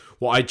 But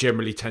what I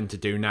generally tend to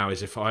do now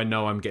is, if I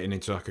know I'm getting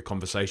into like a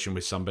conversation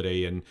with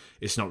somebody and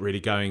it's not really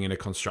going in a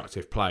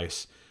constructive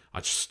place, I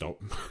just stop.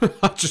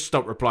 I just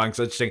stop replying, because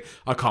I just think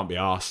I can't be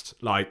asked.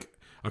 I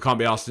can't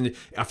be asked. And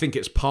I think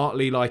it's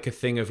partly like a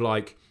thing of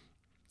like,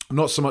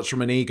 not so much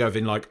from an ego of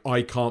in like,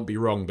 I can't be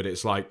wrong, but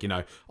it's like,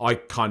 I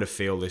kind of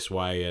feel this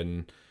way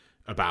and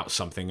about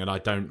something, and I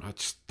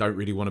just don't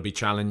really want to be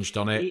challenged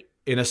on it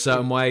in a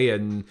certain way.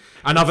 And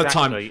other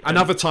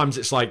times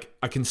it's like,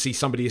 I can see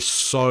somebody is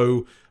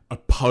so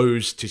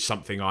opposed to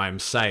something I am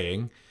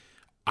saying,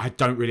 I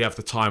don't really have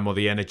the time or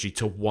the energy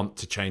to want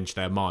to change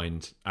their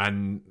mind.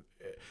 And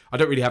I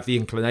don't really have the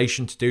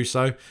inclination to do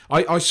so.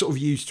 I sort of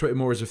use Twitter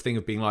more as a thing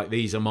of being like,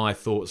 these are my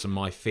thoughts and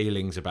my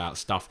feelings about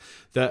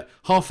stuff, that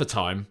half the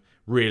time,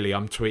 really,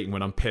 I'm tweeting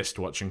when I'm pissed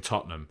watching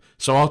Tottenham.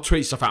 So I'll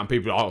tweet stuff out and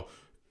people are,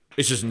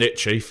 this isn't it,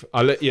 Chief.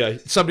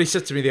 Somebody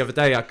said to me the other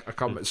day, I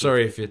can't,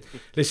 sorry if you're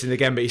listening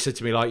again, but he said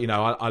to me like,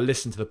 I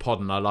listen to the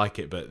pod and I like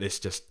it, but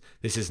this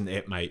isn't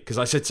it, mate. Because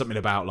I said something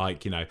about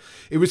like,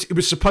 it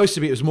was supposed to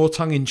be, it was more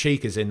tongue in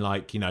cheek, as in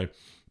like,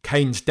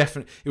 Kane's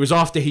definitely, it was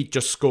after he'd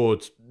just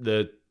scored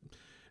the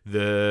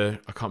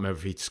I can't remember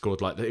if he'd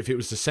scored if it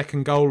was the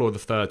second goal or the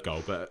third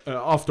goal, but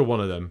after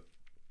one of them,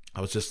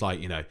 I was just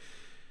like,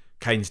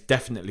 Kane's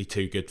definitely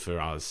too good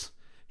for us.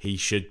 He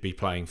should be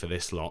playing for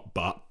this lot,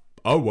 but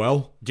oh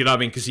well. Do you know what I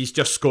mean? Because he's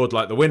just scored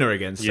like the winner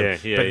against them.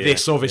 But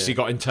this obviously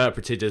got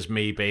interpreted as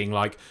me being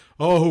like,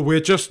 oh, we're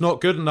just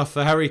not good enough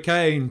for Harry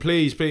Kane,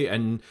 please.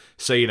 And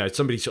so,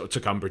 somebody sort of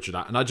took umbrage with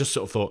that. And I just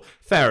sort of thought,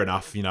 fair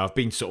enough. I've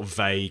been sort of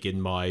vague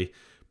in my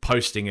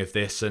posting of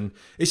this, and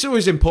it's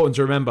always important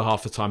to remember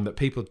half the time that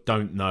people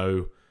don't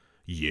know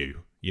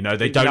you.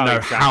 They don't know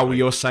how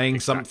you're saying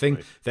something.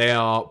 They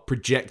are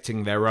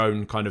projecting their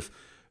own kind of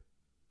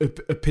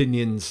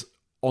opinions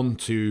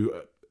onto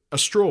a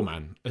straw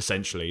man,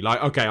 essentially.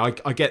 Like, okay,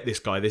 I get this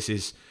guy. This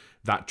is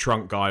that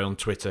Trunk guy on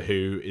Twitter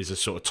who is a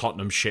sort of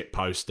Tottenham shit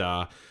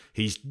poster.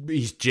 He's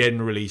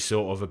generally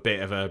sort of a bit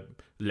of a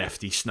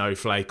lefty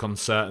snowflake on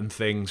certain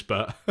things,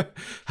 but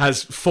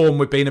has form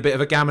with being a bit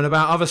of a gammon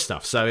about other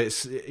stuff. So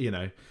it's,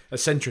 a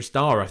centrist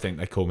star, I think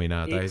they call me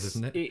nowadays,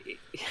 isn't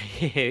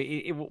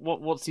it?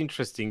 What's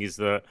interesting is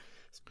that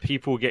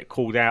people get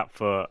called out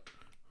for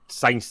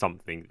saying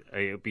something,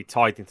 it would be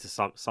tied into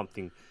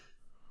something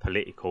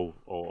political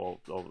or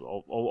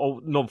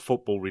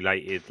non-football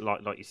related,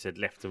 like you said,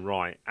 left and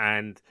right,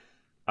 and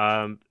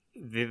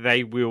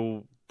they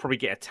will probably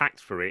get attacked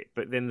for it.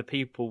 But then the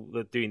people that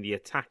are doing the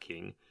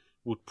attacking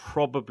would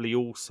probably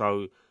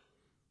also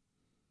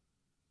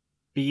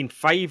be in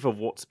favour of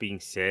what's being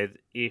said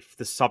if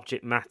the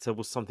subject matter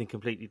was something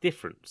completely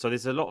different. So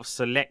there's a lot of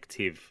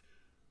selective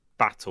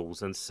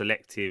battles and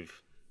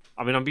selective...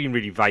 I mean, I'm being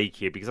really vague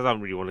here because I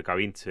don't really want to go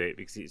into it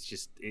because it's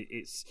just...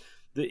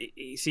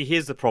 See,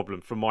 here's the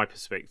problem from my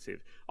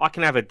perspective. I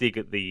can have a dig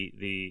at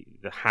the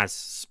Has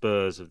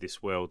Spurs of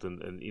this world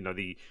and you know,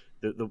 the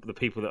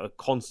people that are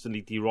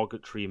constantly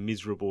derogatory and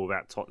miserable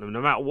about Tottenham.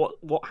 No matter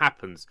what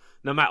happens,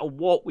 no matter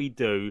what we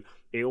do,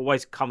 it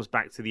always comes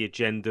back to the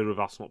agenda of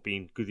us not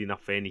being good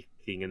enough for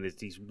anything. And there's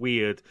these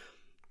weird,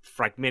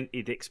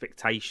 fragmented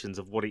expectations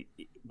of what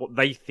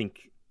they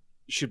think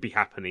should be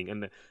happening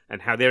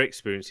and how they're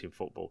experiencing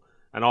football.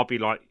 And I'll be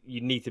like, you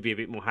need to be a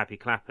bit more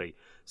happy-clappy.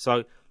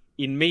 So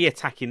in me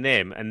attacking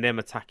them and them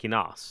attacking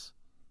us,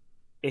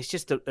 it's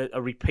just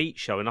a repeat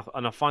show.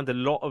 And I find a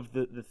lot of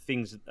the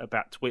things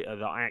about Twitter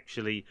that I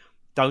actually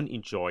don't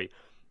enjoy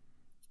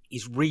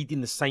is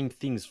reading the same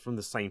things from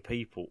the same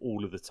people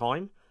all of the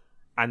time.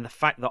 And the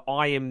fact that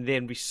I am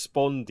then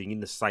responding in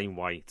the same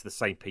way to the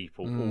same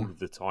people all of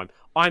the time,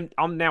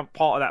 I'm now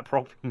part of that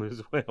problem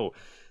as well.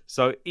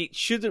 So we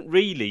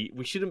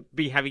shouldn't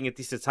be having a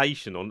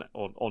dissertation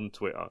on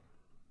Twitter,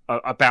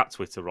 about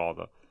Twitter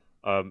rather.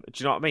 Do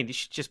you know what I mean? This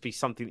should just be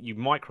something that you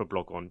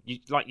microblog on.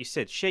 Like you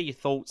said, share your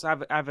thoughts,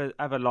 have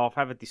a laugh,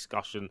 have a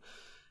discussion.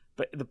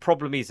 But the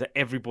problem is that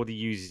everybody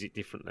uses it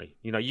differently.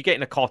 You know, you get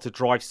in a car to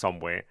drive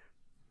somewhere.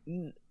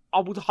 I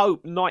would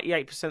hope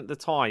 98% of the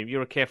time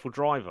you're a careful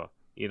driver.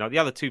 You know, the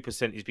other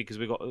 2% is because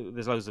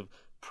there's loads of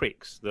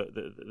pricks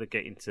that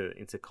get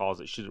into cars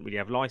that shouldn't really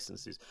have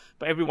licenses.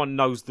 But everyone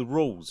knows the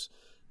rules.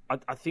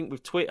 I think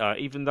with Twitter,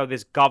 even though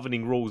there's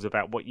governing rules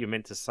about what you're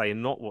meant to say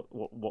and not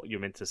what you're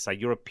meant to say,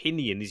 your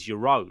opinion is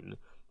your own,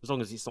 as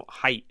long as it's not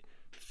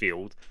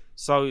hate-filled.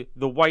 So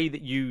the way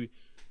that you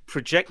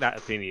project that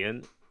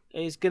opinion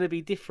is going to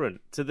be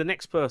different to the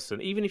next person.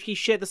 Even if you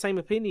share the same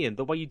opinion,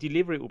 the way you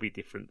deliver it will be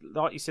different.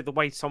 Like you said, the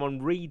way someone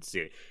reads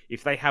it,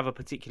 if they have a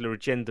particular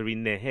agenda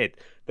in their head,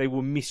 they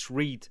will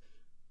misread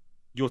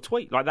your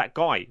tweet. Like that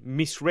guy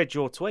misread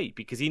your tweet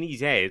because in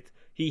his head,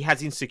 he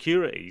has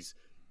insecurities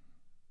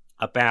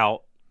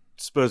about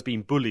Spurs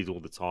being bullied all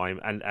the time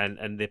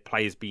and their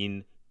players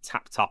being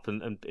tapped up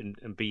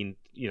and being,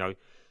 you know,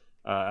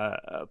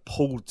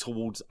 pulled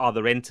towards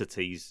other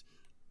entities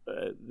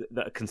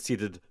that are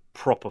considered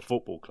proper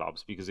football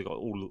clubs because they got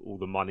all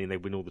the money and they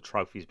win all the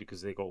trophies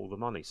because they got all the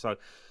money. So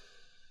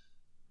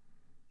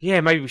yeah,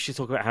 maybe we should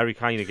talk about Harry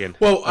Kane again.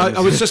 Well,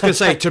 I was just going to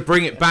say, to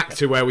bring it back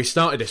to where we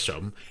started this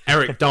from,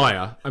 Eric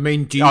Dyer. I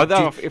mean, do you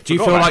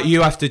feel like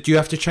you have to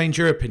change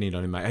your opinion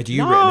on him, mate? Have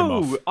you written him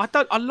off? No, I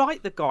don't. I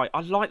like the guy. I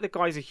like the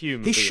guy as a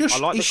human. He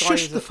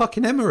shushed the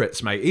fucking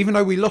Emirates, mate. Even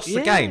though we lost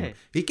the game,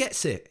 he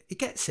gets it. He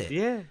gets it.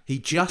 Yeah, he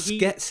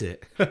gets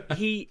it.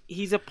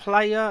 He's a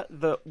player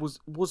that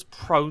was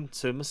prone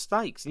to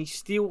mistakes, and he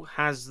still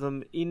has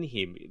them in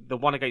him. The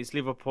one against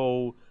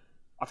Liverpool.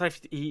 I don't know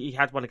if he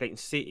had one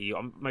against City.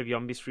 Maybe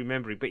I'm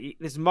misremembering. But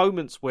there's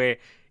moments where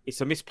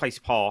it's a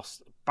misplaced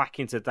pass back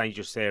into a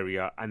dangerous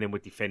area and then we're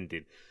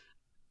defending.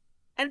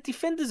 And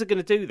defenders are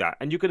going to do that.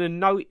 And you're going to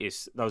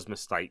notice those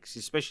mistakes,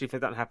 especially if they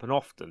don't happen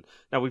often.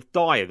 Now, with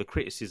Dyer, the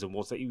criticism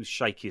was that he was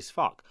shaky as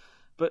fuck.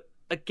 But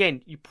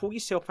again, you pull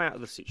yourself out of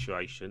the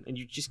situation and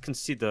you just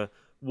consider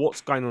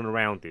what's going on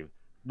around him.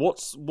 What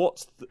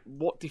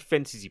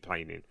defence is he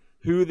playing in?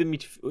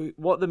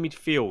 What the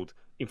midfield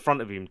in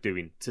front of him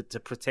doing to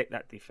protect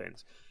that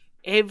defence?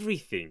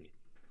 Everything,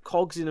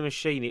 cogs in a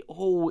machine.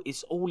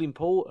 It's all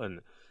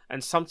important.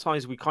 And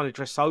sometimes we kind of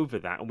dress over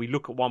that and we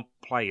look at one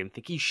play and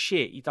think he's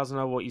shit. He doesn't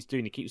know what he's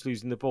doing. He keeps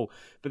losing the ball.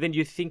 But then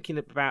you're thinking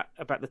about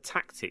the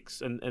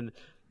tactics and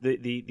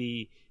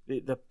the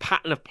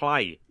pattern of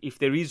play, if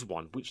there is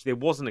one, which there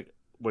wasn't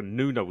when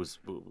Nuno was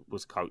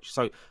coach.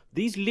 So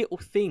these little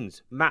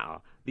things matter.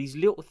 These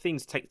little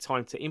things take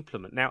time to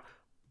implement. Now,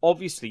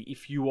 obviously,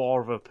 if you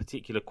are of a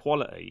particular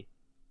quality,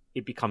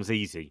 it becomes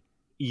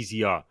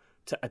easier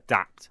to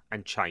adapt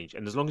and change.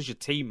 And as long as your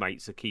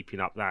teammates are keeping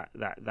up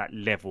that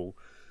level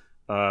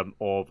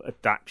of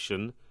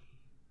adaptation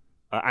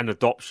and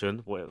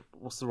adoption,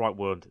 what's the right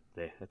word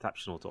there?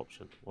 Adaptation or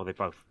adoption? Well, they're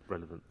both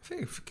relevant. I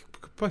think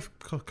both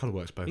colour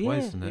works both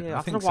ways, doesn't it? Yeah,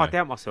 I don't know why I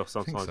doubt myself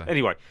sometimes. So.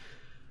 Anyway,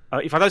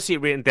 if I don't see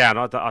it written down,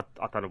 I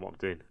don't know what I'm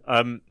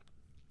doing.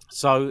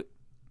 So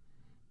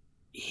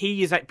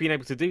he has been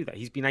able to do that.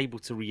 He's been able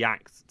to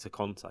react to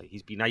Conte.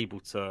 He's been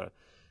able to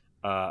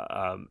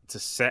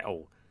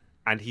settle,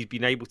 and he's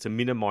been able to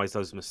minimise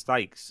those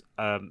mistakes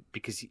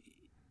because,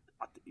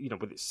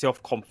 with its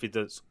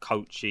self-confidence,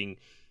 coaching,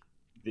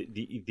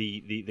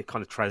 the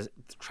kind of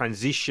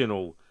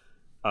transitional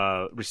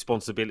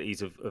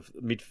responsibilities of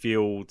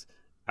midfield,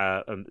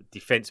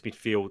 defence,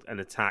 midfield, and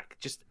attack.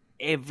 Just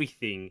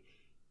everything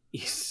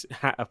is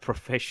at a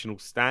professional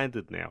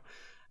standard now.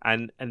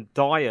 And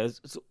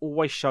Dyer's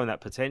always shown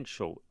that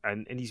potential,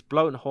 and he's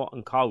blown hot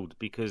and cold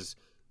because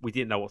we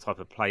didn't know what type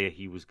of player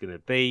he was going to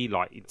be,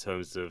 like in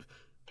terms of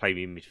playing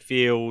in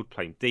midfield,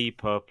 playing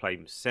deeper,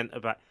 playing centre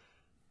back.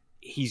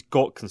 He's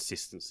got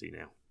consistency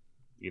now,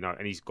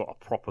 and he's got a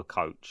proper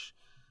coach,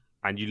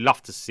 and you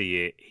love to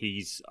see it.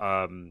 He's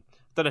I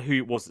don't know who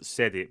it was that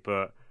said it,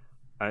 but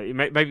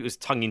maybe it was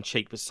tongue in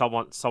cheek, but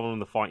someone on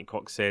the Fighting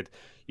Cock said,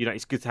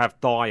 it's good to have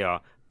Dyer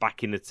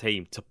back in the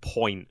team to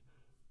point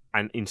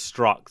and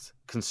instruct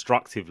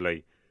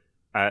constructively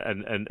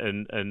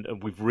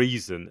and with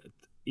reason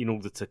in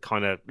order to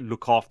kind of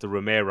look after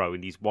Romero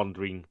in these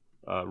wandering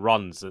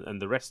runs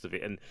and the rest of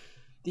it. And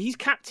he's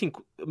captain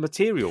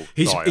material.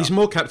 He's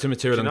more captain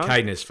material than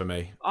Kane is for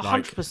me.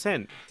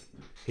 100%.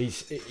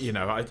 He's,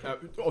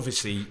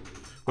 obviously...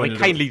 I mean,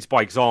 Kane leads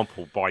by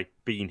example by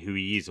being who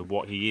he is and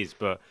what he is,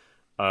 but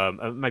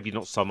maybe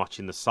not so much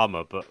in the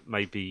summer, but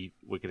maybe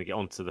we're going to get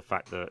onto the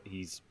fact that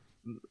he's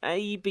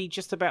maybe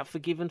just about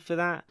forgiven for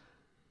that.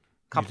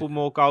 Couple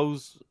more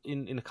goals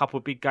in a couple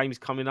of big games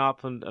coming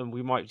up, and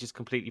we might just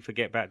completely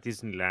forget about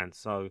Disneyland.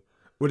 So,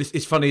 well,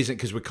 it's funny, isn't it?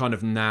 Because we're kind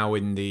of now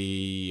in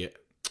the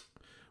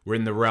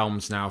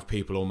realms now of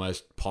people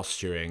almost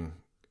posturing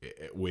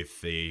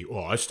with the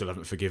I still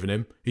haven't forgiven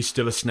him. He's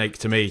still a snake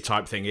to me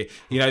type thing.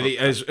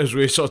 As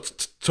we were sort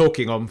of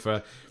talking on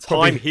for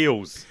time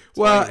heals.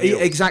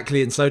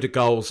 Exactly, and so do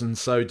goals, and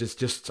so does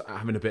just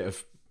having a bit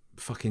of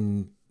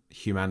fucking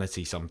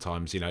humanity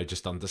sometimes,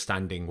 just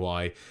understanding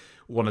why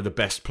one of the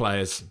best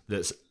players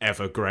that's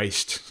ever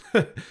graced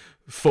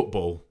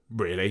football,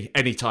 really,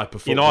 any type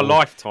of football. In our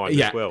lifetime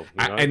as well.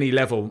 At any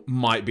level,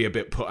 might be a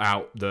bit put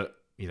out that,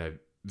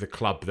 the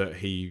club that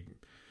he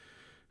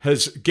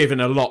has given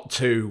a lot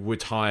to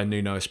would hire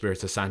Nuno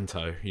Espirito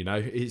Santo,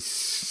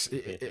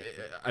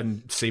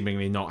 and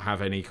seemingly not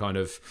have any kind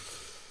of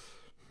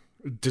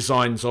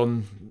designs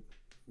on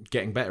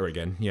getting better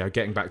again,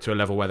 getting back to a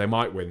level where they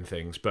might win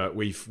things. But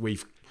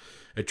we've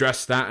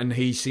addressed that, and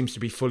he seems to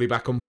be fully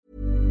back on.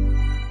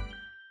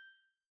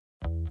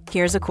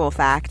 Here's a cool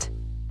fact.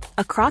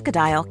 A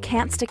crocodile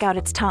can't stick out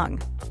its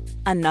tongue.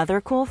 Another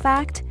cool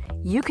fact,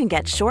 you can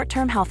get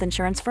short-term health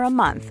insurance for a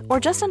month or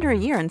just under a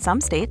year in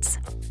some states.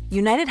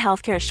 United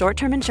Healthcare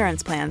short-term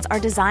insurance plans are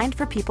designed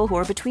for people who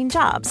are between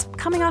jobs,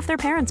 coming off their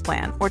parents'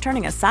 plan, or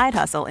turning a side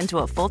hustle into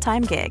a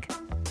full-time gig.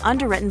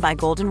 Underwritten by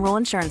Golden Rule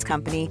Insurance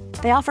Company,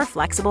 they offer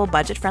flexible,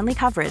 budget-friendly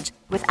coverage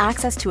with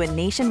access to a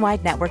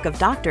nationwide network of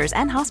doctors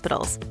and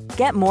hospitals.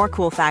 Get more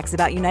cool facts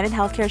about United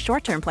Healthcare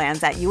short-term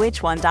plans at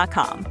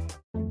uh1.com.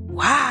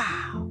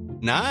 Wow.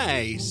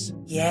 Nice.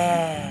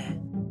 Yeah.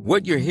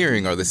 What you're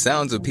hearing are the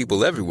sounds of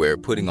people everywhere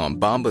putting on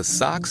Bombas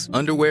socks,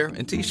 underwear,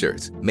 and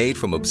T-shirts made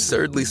from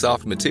absurdly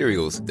soft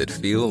materials that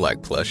feel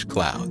like plush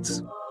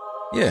clouds.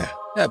 Yeah,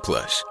 that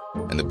plush.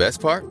 And the best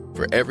part?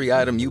 For every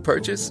item you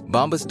purchase,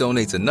 Bombas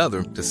donates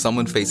another to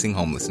someone facing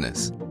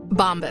homelessness.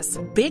 Bombas.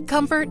 Big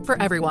comfort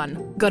for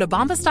everyone. Go to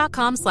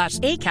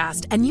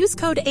bombas.com/ACAST and use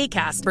code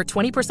ACAST for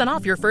 20%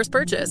 off your first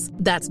purchase.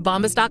 That's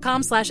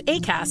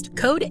bombas.com/ACAST.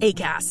 Code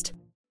ACAST.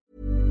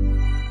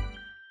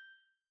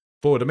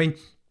 Forward. I mean,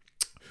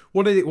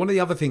 one of the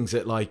other things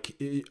that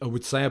I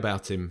would say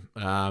about him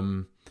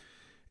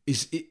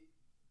is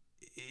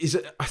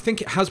I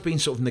think it has been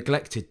sort of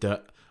neglected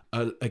that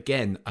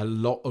again a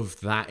lot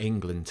of that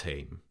England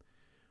team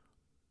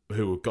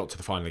who got to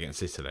the final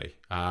against Italy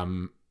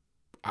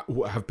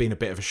have been a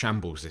bit of a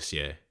shambles this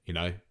year.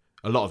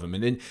 A lot of them,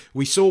 and then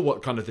we saw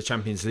what kind of the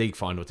Champions League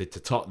final did to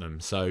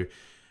Tottenham. So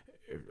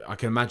I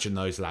can imagine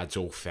those lads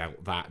all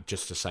felt that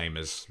just the same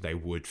as they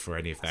would for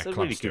any of their clubs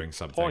really doing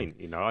something. Point,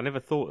 I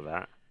never thought of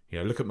that.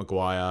 Look at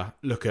Maguire,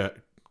 look at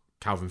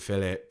Calvin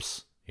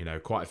Phillips.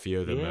 Quite a few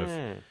of them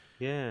have.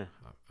 Yeah.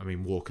 I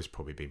mean, Walker's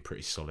probably been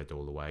pretty solid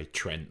all the way.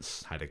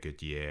 Trent's had a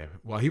good year.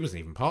 Well, he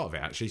wasn't even part of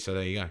it, actually, so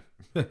there you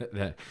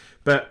go.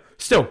 But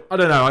still, I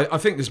don't know. I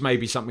think there's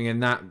maybe something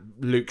in that.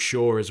 Luke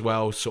Shaw as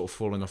well, sort of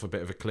fallen off a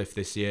bit of a cliff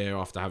this year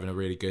after having a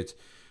really good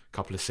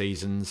couple of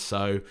seasons.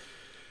 So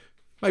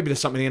maybe there's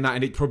something in that,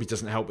 and it probably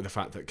doesn't help with the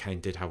fact that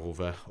Kane did have all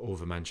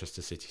the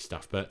Manchester City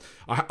stuff. But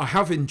I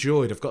have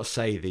enjoyed, I've got to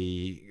say,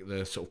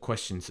 the sort of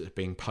questions that are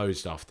being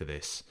posed after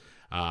this,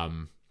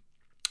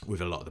 with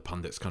a lot of the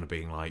pundits kind of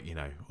being like,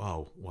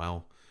 oh,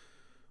 well,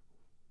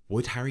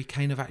 would Harry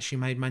Kane have actually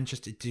made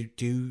Manchester?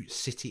 Do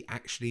City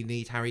actually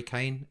need Harry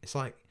Kane? It's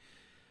like,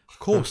 of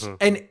course,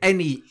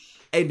 any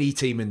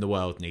team in the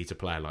world needs a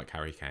player like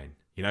Harry Kane.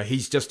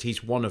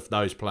 He's one of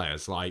those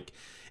players. Like,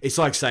 it's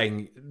like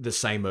saying the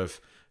same of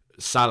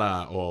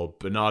Salah or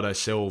Bernardo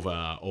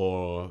Silva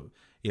or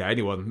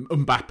anyone,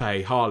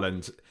 Mbappe,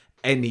 Haaland.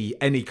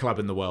 Any club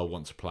in the world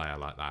wants a player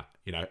like that.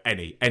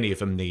 Any of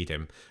them need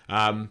him.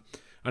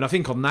 And I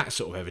think on that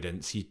sort of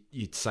evidence,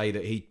 you'd say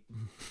that he'd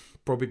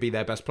probably be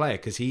their best player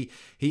because he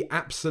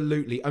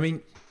absolutely. I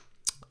mean,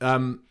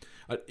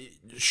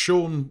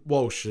 Sean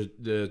Walsh,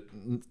 the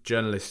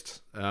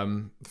journalist,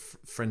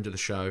 friend of the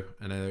show,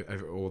 and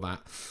all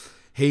that,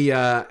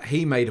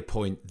 he made a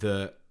point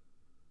that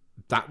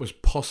was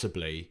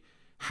possibly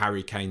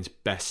Harry Kane's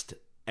best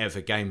ever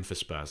game for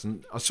Spurs.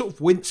 And I sort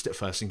of winced at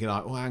first, thinking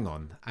like, "Oh, hang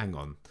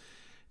on,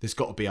 there's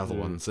got to be other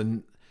ones."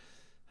 And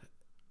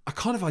I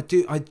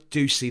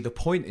do see the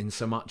point in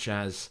so much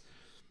as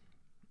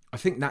I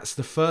think that's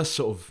the first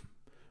sort of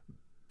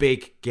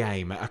big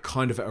game at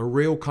a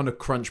real kind of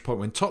crunch point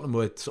when Tottenham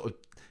were sort of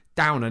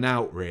down and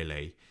out,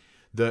 really,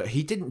 that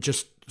he didn't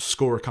just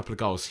score a couple of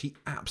goals, he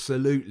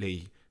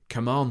absolutely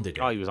commanded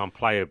it. Oh, he was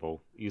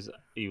unplayable. He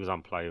was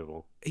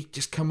unplayable. He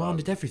just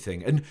commanded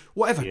everything. And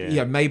whatever,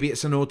 maybe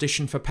it's an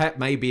audition for Pep,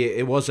 maybe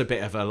it was a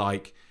bit of a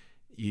like,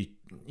 you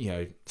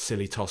know,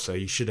 silly tosser,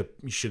 you should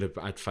have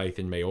had faith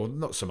in me, or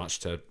not so much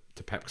to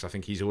Pep, because I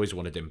think he's always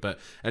wanted him, but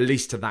at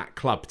least to that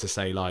club to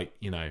say, like,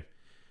 you know,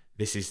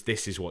 this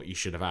is what you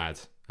should have had.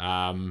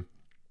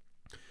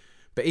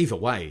 But either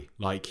way,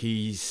 like,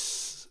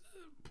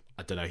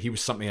 I don't know, he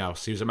was something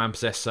else. He was a man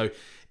possessed. So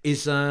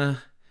is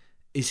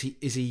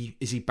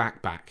he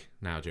back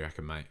now, do you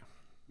reckon, mate?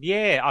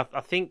 Yeah,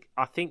 I think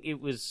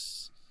it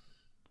was.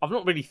 I've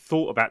not really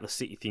thought about the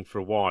City thing for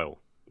a while,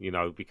 you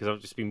know, because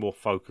I've just been more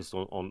focused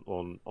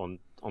on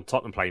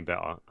Tottenham playing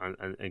better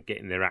and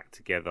getting their act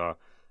together,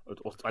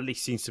 or at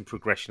least seeing some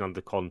progression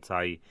under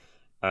Conte,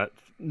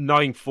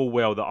 knowing full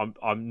well that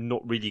I'm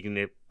not really going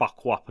to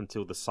buckle up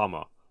until the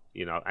summer,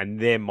 you know, and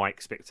then my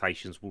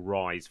expectations will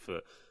rise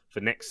for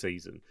next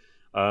season.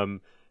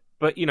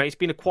 But, you know, it's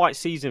been a quiet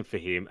season for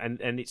him,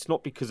 and it's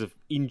not because of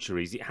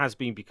injuries. It has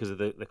been because of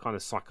the kind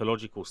of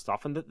psychological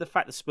stuff, and the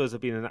fact that Spurs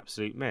have been an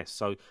absolute mess.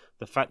 So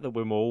the fact that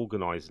we're more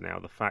organised now,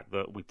 the fact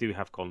that we do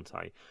have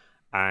Conte,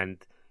 and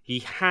he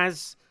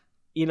has,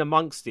 in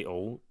amongst it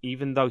all,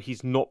 even though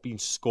he's not been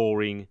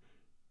scoring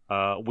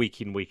week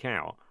in, week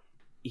out,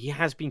 he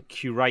has been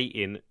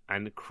curating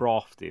and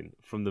crafting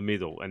from the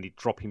middle, and he's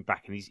dropping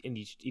back, and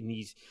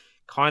he's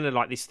kind of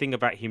like this thing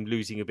about him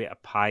losing a bit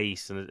of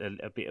pace and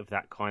a bit of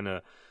that kind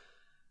of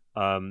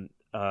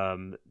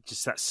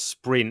just that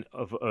sprint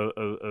of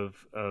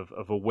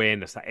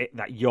awareness,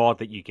 that yard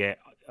that you get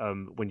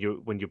when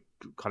you're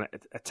kind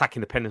of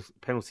attacking the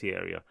penalty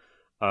area.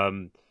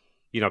 You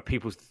know,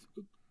 people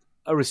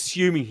are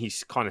assuming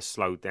he's kind of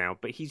slowed down,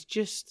 but he's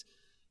just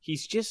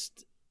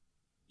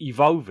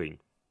evolving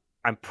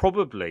and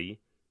probably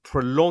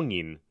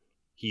prolonging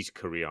his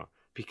career,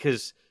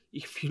 because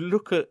if you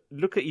look at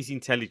his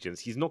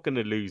intelligence, he's not going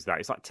to lose that.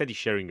 It's like Teddy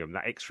Sheringham,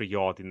 that extra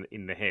yard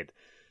in the head.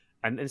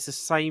 And it's the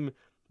same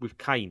with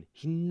Kane.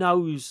 He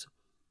knows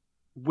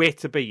where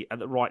to be at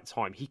the right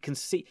time. He can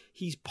see.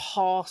 He's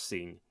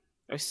passing.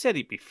 I've said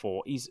it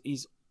before.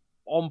 He's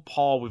on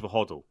par with a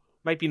Hoddle.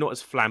 Maybe not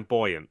as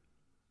flamboyant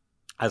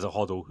as a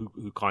Hoddle,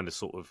 who kind of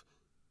sort of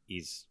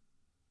is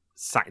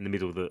sat in the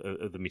middle of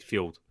the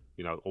midfield,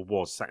 you know, or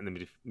was sat in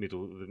the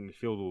middle of the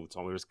midfield all the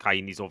time. Whereas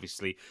Kane is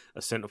obviously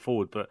a centre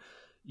forward. But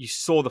you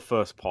saw the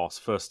first pass,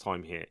 first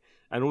time here,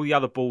 and all the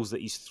other balls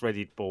that he's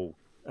threaded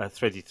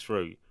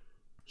through.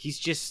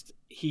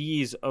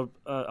 He is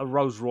a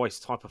Rolls Royce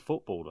type of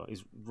footballer.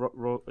 Is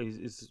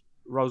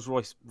Rolls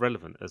Royce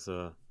relevant as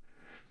a?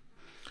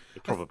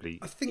 Probably.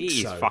 I think he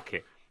so. Is, fuck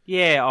it.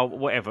 Yeah, or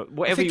whatever.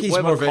 I think he's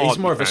more of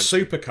a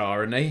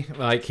supercar, isn't he?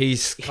 Like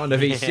he's kind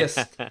of he's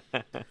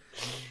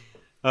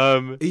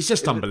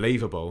just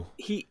unbelievable.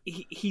 He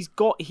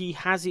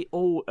has it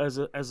all as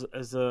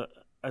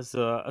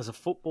a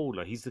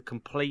footballer. He's the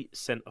complete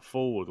centre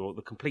forward, or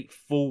the complete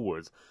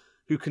forward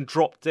who can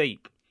drop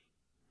deep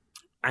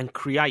and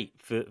create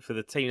for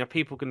the team. Now,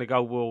 people are going to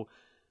go, well,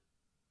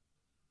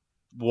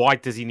 why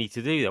does he need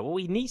to do that? Well,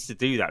 he needs to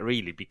do that,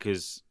 really,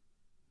 because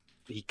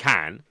he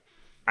can,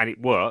 and it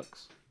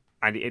works,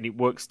 and it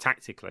works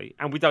tactically.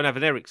 And we don't have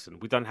an Eriksen.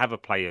 We don't have a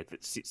player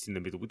that sits in the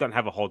middle. We don't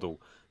have a Hoddle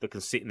that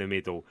can sit in the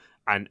middle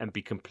and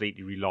be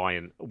completely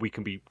reliant. We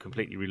can be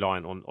completely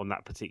reliant on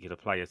that particular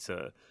player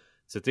to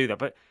do that.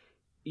 But,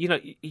 you know,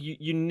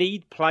 you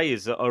need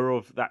players that are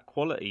of that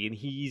quality, and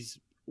he's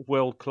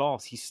world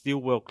class. He's still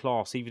world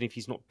class, even if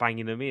he's not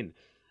banging them in.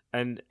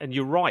 And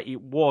you're right,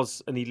 it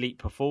was an elite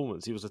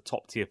performance. It was a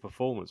top tier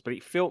performance, but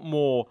it felt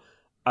more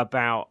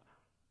about,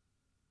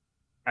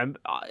 and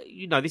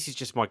you know, this is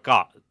just my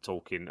gut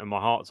talking and my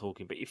heart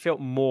talking, but it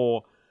felt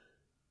more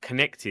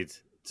connected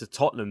to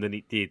Tottenham than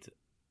it did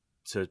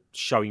to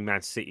showing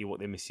Man City what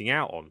they're missing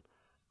out on.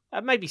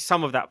 And maybe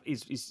some of that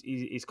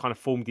is kind of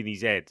formed in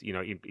his head, you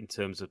know, in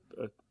terms of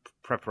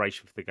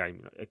preparation for the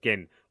game.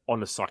 Again,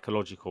 on a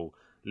psychological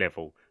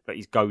level, that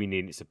he's going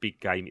in. It's a big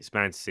game. It's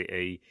Man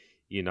City.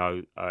 You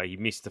know, he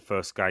missed the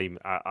first game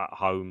at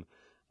home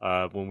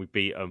when we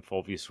beat them for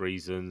obvious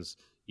reasons.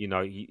 You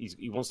know,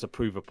 he wants to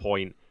prove a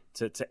point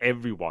to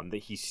everyone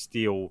that he's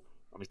still.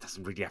 I mean, he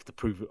doesn't really have to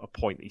prove a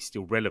point that he's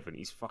still relevant.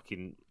 He's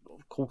fucking,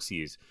 of course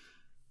he is.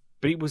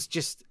 But it was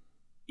just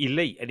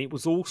elite, and it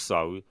was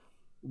also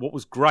what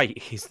was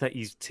great is that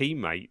his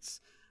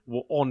teammates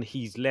were on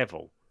his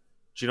level.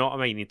 Do you know what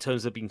I mean? In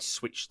terms of being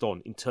switched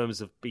on, in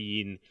terms of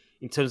being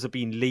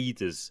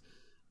leaders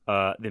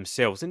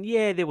themselves. And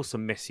yeah, there were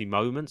some messy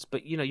moments,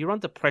 but you know, you're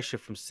under pressure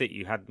from City.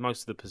 You had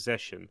most of the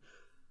possession,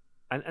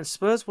 and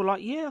Spurs were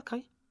like, yeah,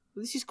 okay,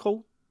 this is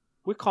cool.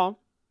 We're calm.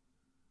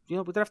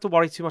 we don't have to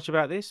worry too much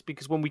about this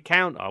because when we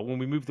counter, when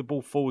we move the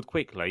ball forward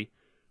quickly,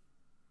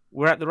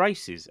 we're at the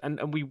races, and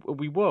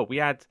we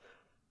had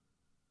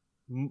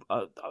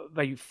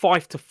maybe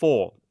 5 to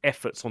 4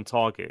 efforts on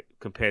target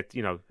compared.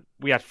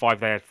 We had 5,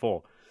 they had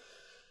 4,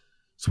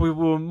 so we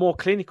were more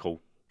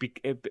clinical,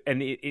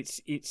 and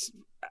it's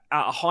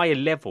at a higher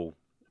level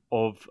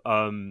of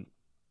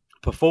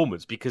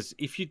performance because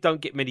if you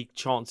don't get many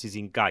chances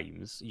in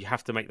games, you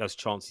have to make those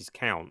chances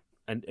count.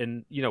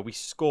 And we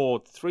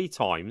scored 3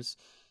 times.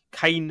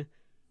 Kane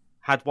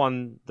had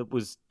one that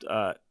was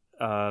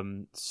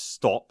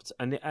stopped,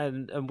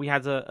 and we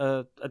had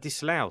a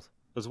disallowed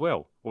as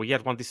well. Or he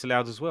had one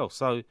disallowed as well.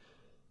 So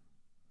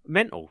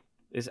mental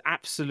is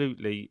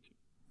absolutely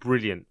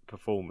brilliant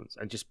performance,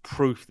 and just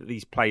proof that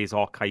these players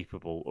are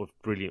capable of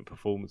brilliant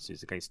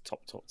performances against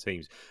top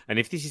teams. And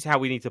if this is how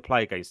we need to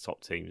play against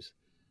top teams,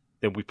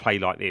 then we play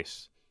like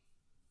this.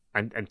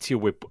 And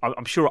until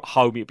I'm sure at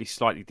home it'll be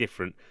slightly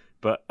different.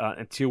 But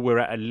until we're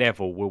at a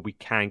level where we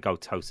can go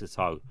toe to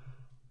toe,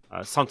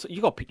 sometimes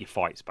you got to pick your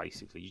fights.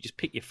 Basically, you just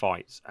pick your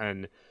fights,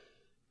 and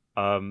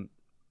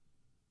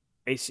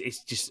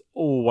it's just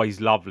always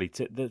lovely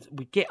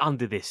we get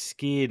under their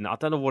skin. I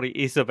don't know what it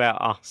is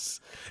about us.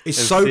 It's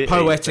so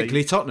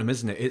poetically Tottenham,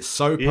 isn't it? It's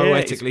so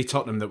poetically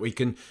Tottenham that we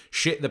can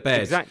shit the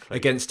bed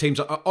against teams.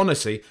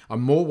 Honestly,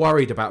 I'm more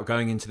worried about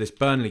going into this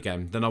Burnley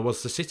game than I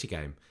was the City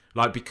game.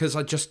 Because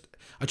I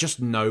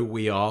just know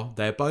we are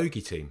their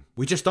bogey team.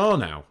 We just are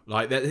now.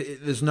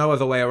 There's no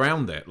other way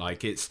around it.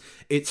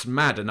 It's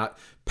mad. And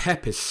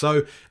Pep is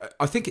so.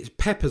 I think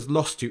Pep has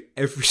lost to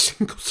every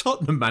single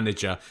Tottenham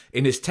manager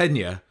in his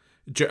tenure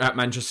at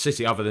Manchester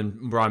City, other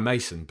than Brian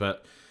Mason.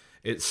 But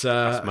it's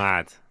that's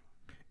mad.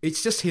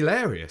 It's just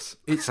hilarious.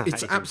 It's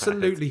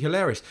absolutely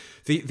hilarious.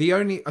 The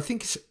only, I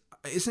think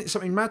isn't it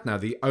something mad now?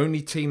 The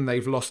only team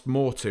they've lost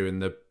more to in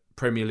the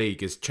Premier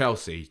League is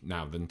Chelsea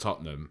now than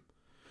Tottenham.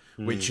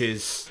 Which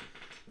is,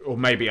 or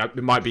maybe it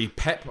might be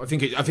Pep. I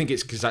think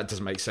it's because that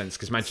doesn't make sense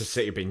because Manchester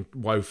City have been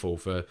woeful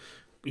for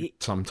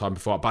some time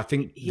before. But I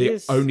think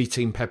the only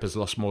team Pep has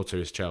lost more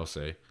to is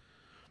Chelsea.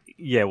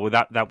 Yeah, well,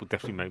 that would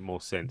definitely make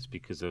more sense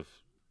because of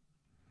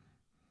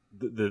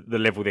the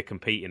level they're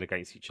competing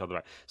against each other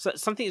at. So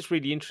something that's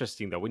really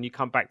interesting though, when you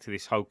come back to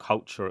this whole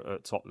culture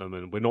at Tottenham,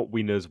 and we're not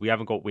winners, we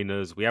haven't got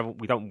winners, we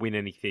don't win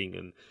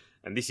anything,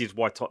 and this is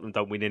why Tottenham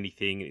don't win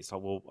anything. And it's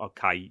like, well,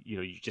 okay,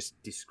 you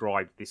just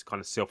described this kind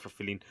of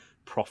self-fulfilling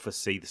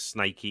prophecy, the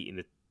snake eating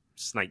the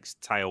snake's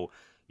tail.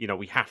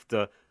 We have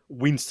to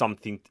win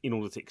something in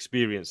order to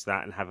experience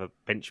that and have a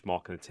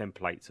benchmark and a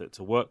template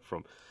to work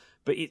from.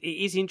 But it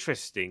is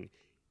interesting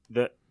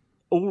that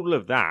all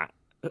of that,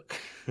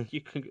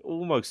 you can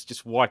almost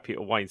just wipe it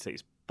away and say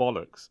it's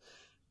bollocks.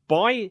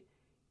 By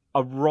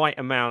the right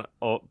amount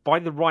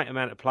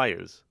of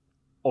players,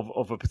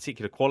 of a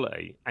particular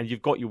quality, and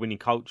you've got your winning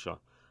culture.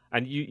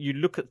 And you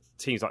look at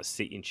teams like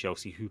City and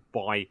Chelsea who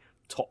buy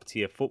top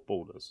tier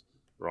footballers,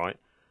 right?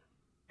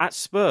 At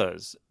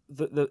Spurs,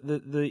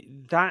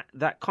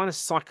 that kind of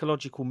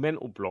psychological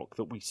mental block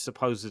that we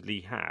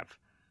supposedly have,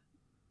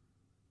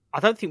 I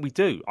don't think we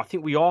do. I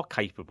think we are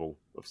capable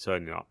of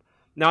turning up.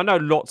 Now I know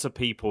lots of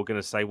people are going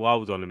to say, "Well,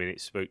 hold on a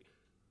minute, Spook.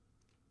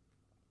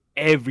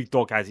 Every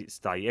dog has its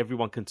day.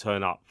 Everyone can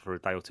turn up for a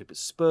day or two." But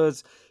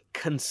Spurs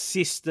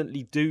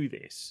consistently do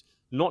this,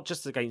 not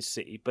just against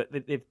City, but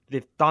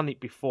they've done it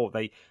before.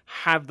 They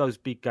have those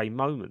big game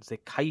moments. They're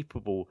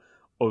capable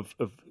of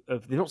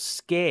they're not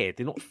scared.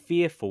 They're not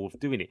fearful of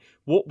doing it.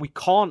 What we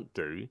can't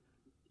do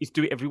is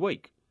do it every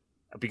week,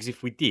 because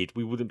if we did,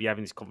 we wouldn't be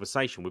having this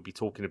conversation. We'd be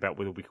talking about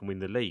whether we can win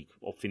the league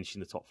or finish in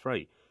the top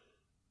 3,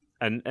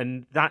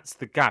 and that's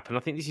the gap. And I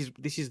think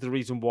this is the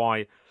reason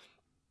why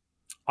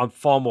I'm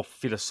far more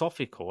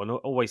philosophical, and I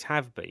always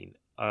have been,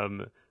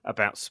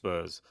 about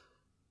Spurs.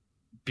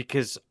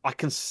 Because I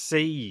can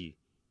see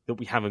that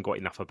we haven't got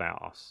enough about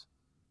us.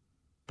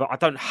 But I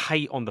don't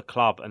hate on the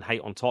club and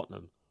hate on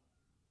Tottenham.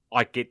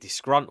 I get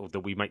disgruntled that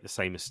we make the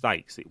same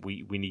mistakes. That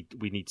we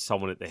need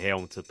someone at the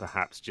helm to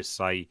perhaps just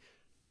say,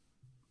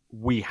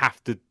 we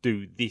have to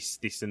do this,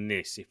 this and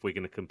this if we're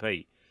going to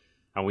compete.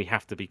 And we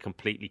have to be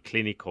completely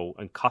clinical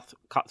and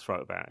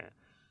cutthroat about it.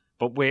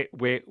 But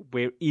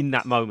we're in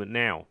that moment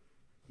now.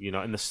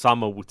 And the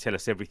summer will tell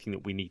us everything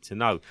that we need to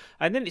know.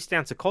 And then it's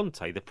down to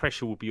Conte. The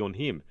pressure will be on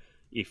him.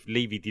 If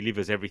Levy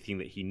delivers everything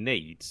that he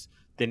needs,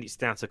 then it's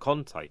down to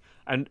Conte.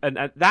 And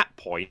at that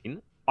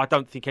point, I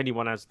don't think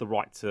anyone has the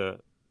right to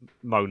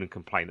moan and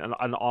complain. And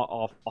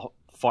I'll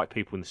fight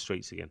people in the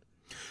streets again,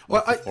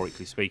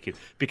 metaphorically speaking.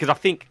 Because I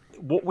think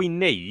what we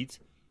need,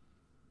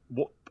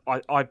 what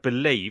I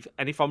believe,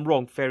 and if I'm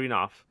wrong, fair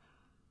enough,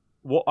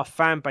 what a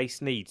fan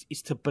base needs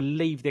is to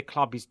believe their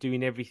club is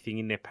doing everything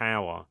in their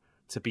power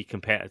to be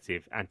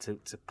competitive and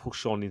to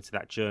push on into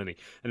that journey.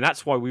 And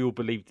that's why we all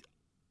believed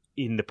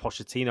in the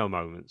Pochettino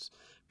moments,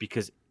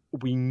 because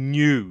we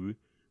knew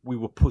we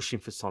were pushing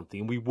for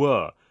something, and we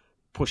were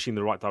pushing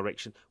the right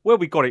direction. Where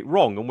we got it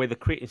wrong, and where the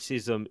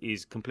criticism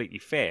is completely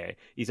fair,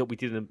 is that we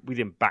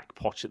didn't back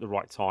Poch at the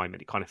right time,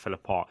 and it kind of fell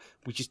apart.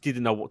 We just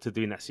didn't know what to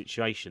do in that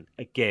situation.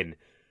 Again,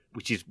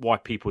 which is why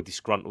people are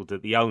disgruntled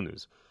at the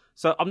owners.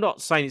 So I'm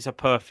not saying it's a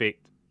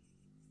perfect,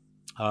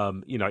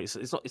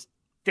 it's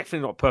definitely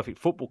not a perfect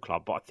football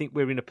club, but I think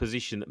we're in a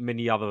position that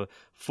many other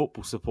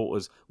football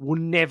supporters will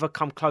never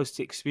come close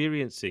to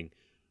experiencing.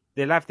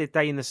 They'll have their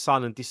day in the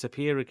sun and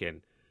disappear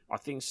again. I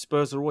think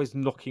Spurs are always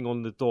knocking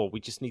on the door. We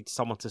just need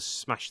someone to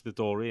smash the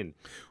door in.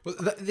 Well,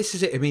 this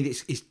is it. I mean,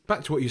 it's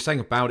back to what you're saying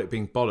about it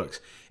being bollocks.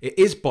 It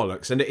is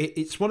bollocks, and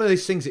it's one of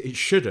those things that it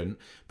shouldn't.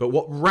 But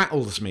what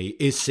rattles me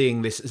is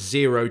seeing this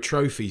 0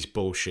 trophies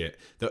bullshit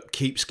that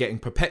keeps getting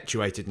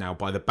perpetuated now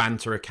by the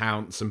banter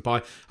accounts and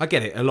by, I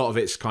get it, a lot of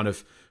it's kind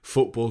of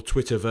football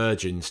Twitter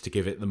virgins, to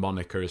give it the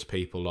moniker as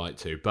people like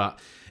to, but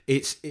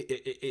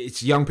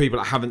it's young people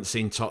that haven't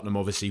seen Tottenham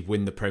obviously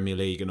win the Premier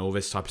League and all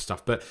this type of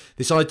stuff. But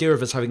this idea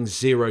of us having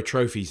 0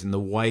 trophies and the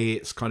way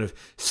it's kind of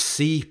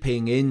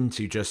seeping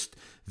into just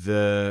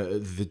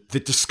the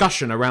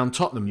discussion around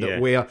Tottenham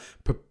that we are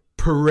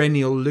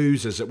perennial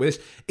losers at this,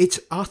 it's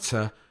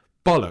utter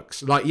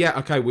bollocks. Like, yeah,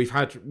 okay, we've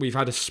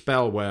had a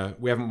spell where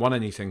we haven't won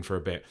anything for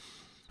a bit,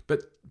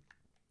 but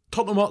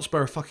Tottenham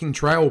Hotspur are fucking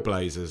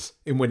trailblazers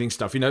in winning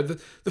stuff. You know,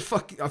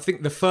 I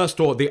think the first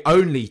or the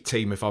only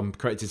team, if I'm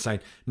correct in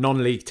saying,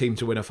 non-league team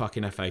to win a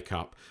fucking FA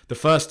Cup. The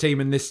first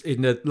team in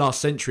the last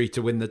century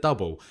to win the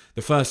double.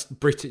 The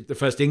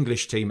first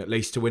English team at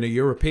least to win a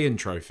European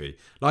trophy.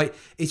 Like,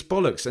 it's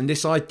bollocks. And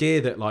this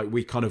idea that like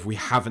we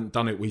haven't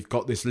done it, we've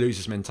got this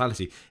losers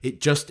mentality,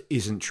 it just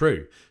isn't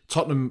true.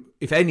 Tottenham,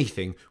 if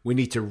anything, we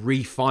need to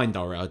re-find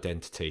our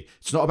identity.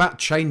 It's not about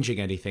changing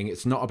anything.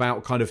 It's not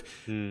about kind of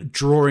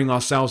drawing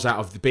ourselves out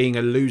of being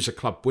a loser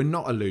club. We're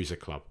not a loser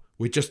club.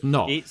 We're just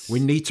not.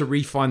 We need to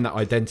re-find that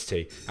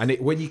identity. And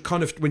when you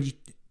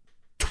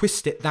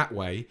twist it that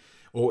way,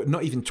 or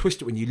not even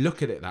twist it, when you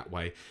look at it that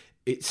way,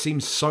 it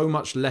seems so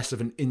much less of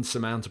an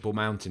insurmountable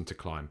mountain to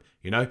climb.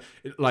 You know,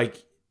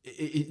 like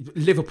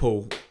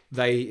Liverpool.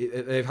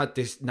 They've had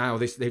this now.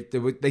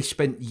 They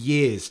spent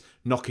years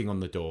knocking on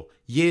the door,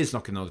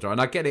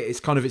 and I get it. It's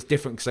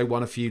different because they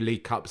won a few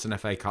League Cups and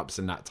FA Cups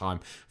in that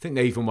time. I think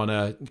they even won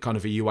a kind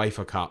of a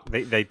UEFA Cup.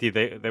 They did.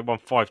 They won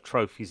 5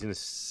 trophies in a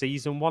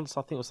season once.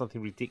 I think it was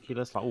something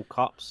ridiculous, like all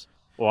cups,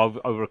 or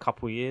over a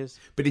couple of years.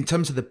 But in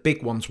terms of the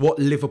big ones, what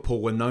Liverpool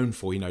were known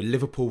for, you know,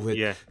 Liverpool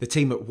were the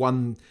team that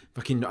won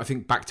fucking, I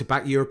think,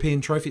 back-to-back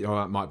European trophies. Oh,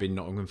 that might be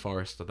Nottingham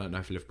Forest. I don't know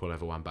if Liverpool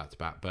ever won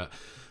back-to-back, but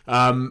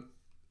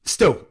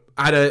still.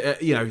 Had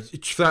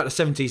throughout the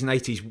 70s and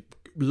 80s,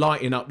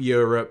 lighting up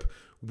Europe,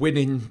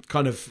 winning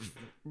kind of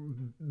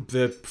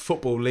the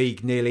Football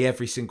League nearly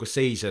every single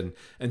season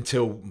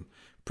until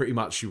pretty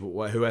much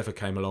whoever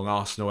came along,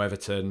 Arsenal,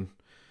 Everton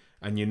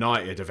and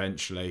United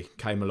eventually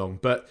came along.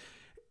 But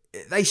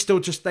they still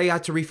they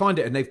had to refine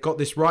it, and they've got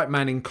this right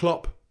man in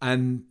Klopp,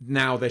 and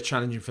now they're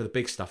challenging for the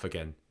big stuff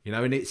again. You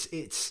know, and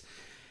it's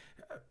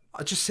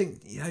I just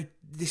think, you know,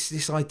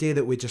 this idea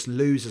that we're just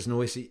losers and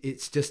all this,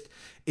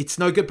 it's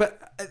no good.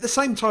 But at the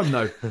same time,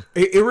 though,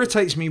 it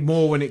irritates me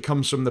more when it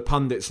comes from the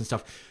pundits and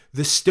stuff.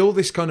 There's still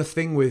this kind of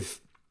thing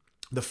with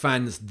the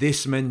fans.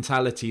 This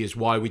mentality is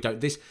why we don't.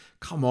 This,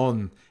 come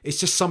on, it's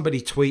just somebody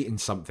tweeting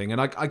something,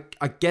 and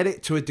I get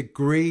it to a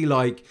degree.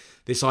 Like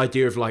this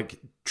idea of like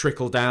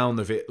trickle down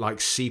of it, like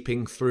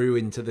seeping through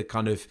into the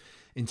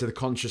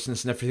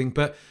consciousness and everything,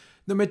 but.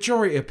 The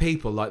majority of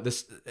people like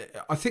this,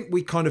 I think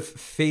we kind of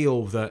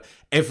feel that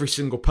every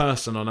single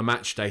person on a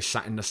match day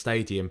sat in the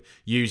stadium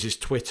uses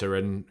Twitter,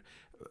 and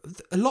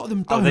a lot of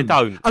them don't. Oh, they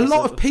don't. A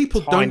lot of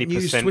people don't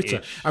use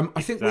Twitter.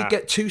 I think we that.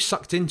 get too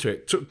sucked into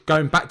it.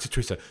 Going back to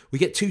Twitter, we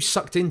get too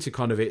sucked into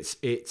kind of its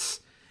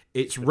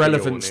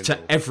relevance to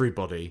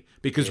everybody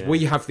because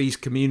we have these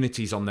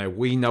communities on there.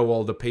 We know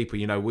all the people.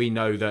 You know, we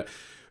know that.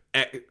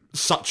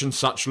 Such and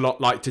such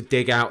lot like to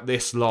dig out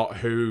this lot,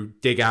 who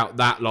dig out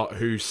that lot,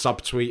 who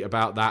subtweet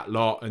about that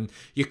lot, and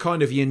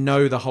you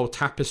know the whole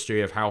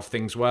tapestry of how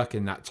things work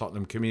in that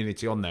Tottenham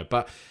community on there.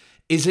 But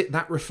is it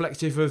that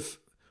reflective of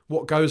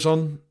what goes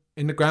on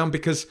in the ground?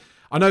 Because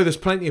I know there's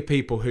plenty of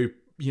people who,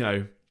 you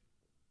know,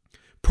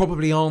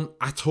 probably aren't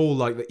at all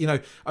like that. You know,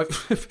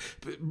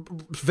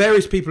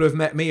 various people who have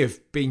met me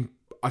have been,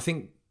 I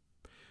think,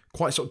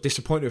 quite sort of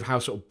disappointed with how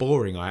sort of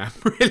boring I am,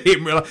 really,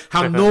 in real life,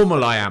 how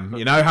normal I am,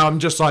 you know, how I'm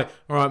just like,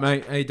 all right,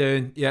 mate, how you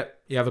doing? Yep,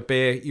 you have a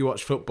beer, you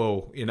watch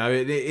football, you know,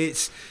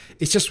 it's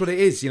just what it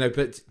is, you know,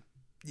 but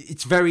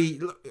it's very,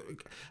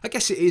 I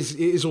guess it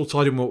is all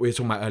tied in what we were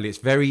talking about earlier. It's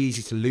very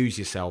easy to lose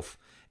yourself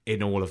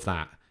in all of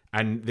that.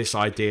 And this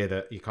idea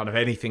that you kind of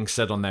anything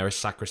said on there is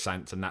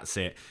sacrosanct and that's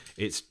it.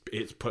 It's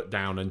put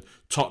down. And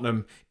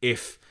Tottenham,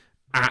 if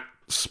at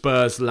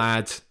Spurs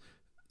lad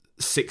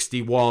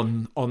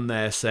 61 on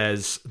there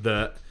says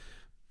that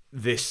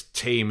this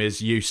team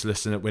is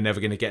useless and that we're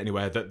never going to get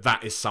anywhere,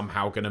 that is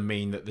somehow going to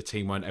mean that the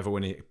team won't ever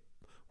win it.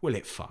 Will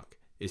it fuck?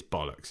 It's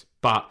bollocks.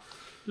 But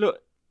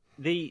look,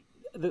 the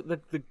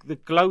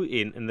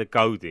gloating and the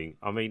goading,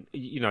 I mean,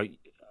 you know,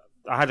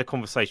 I had a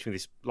conversation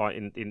with this like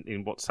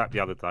in WhatsApp the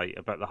other day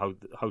about the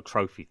whole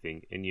trophy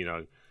thing, and you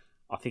know,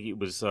 I think it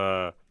was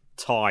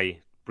Ty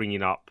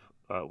bringing up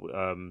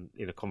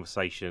in a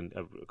conversation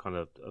a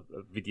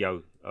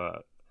video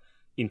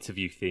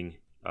interview thing.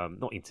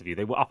 Not interview.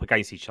 They were up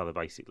against each other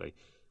basically.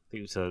 I think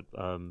it was a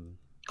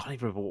can't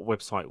even remember what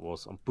website it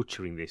was. I'm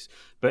butchering this,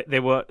 but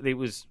there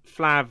was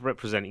Flav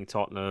representing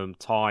Tottenham,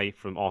 Ty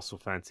from Arsenal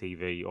Fan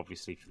TV,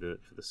 obviously for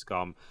the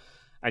scum,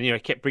 and he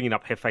kept bringing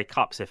up FA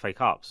Cups.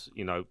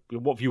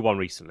 What have you won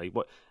recently?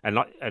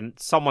 And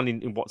someone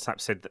in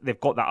WhatsApp said that they've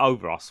got that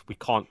over us. We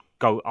can't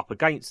go up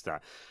against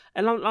that.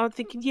 And I'm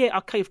thinking, yeah,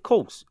 okay, of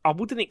course. I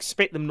wouldn't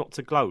expect them not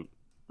to gloat.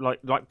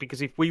 Like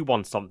because if we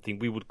won something,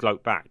 we would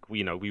gloat back.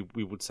 We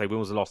would say, when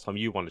was the last time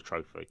you won a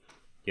trophy?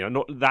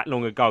 Not that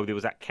long ago, there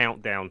was that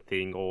countdown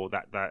thing or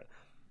that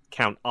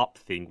count up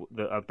thing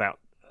about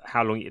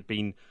how long it had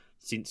been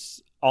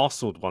since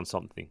Arsenal had won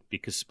something,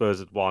 because Spurs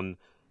had won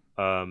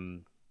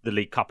the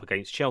League Cup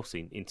against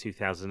Chelsea in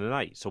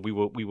 2008. So we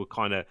were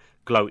kind of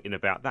gloating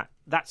about that.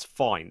 That's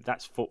fine.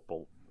 That's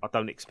football. I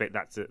don't expect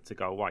that to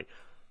go away.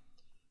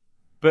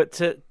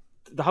 But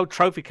the whole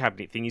trophy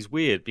cabinet thing is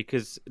weird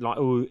because,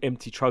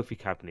 empty trophy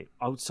cabinet.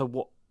 Oh, so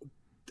what?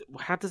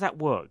 How does that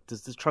work?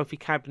 Does the trophy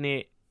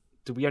cabinet?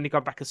 Do we only go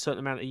back a certain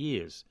amount of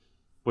years?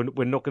 We're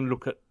not going to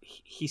look at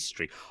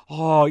history.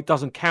 Oh, it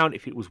doesn't count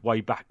if it was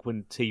way back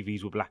when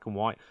TVs were black and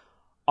white.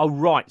 Oh,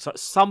 right. So at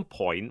some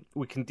point,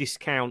 we can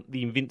discount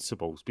the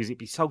Invincibles because it'd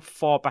be so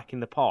far back in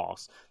the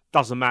past,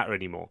 doesn't matter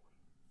anymore.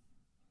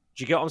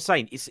 Do you get what I'm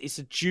saying? It's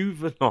a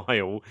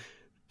juvenile,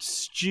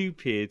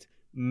 stupid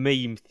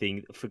meme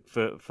thing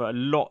for a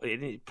lot.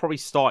 It probably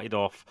started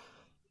off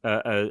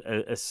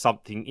as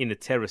something in the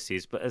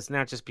terraces, but has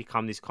now just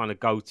become this kind of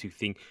go-to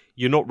thing.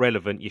 You're not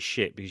relevant, you're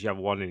shit because you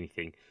haven't won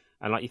anything.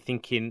 And you're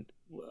thinking,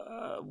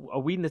 are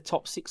we in the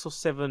top 6 or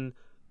 7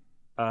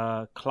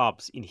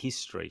 clubs in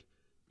history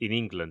in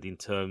England in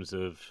terms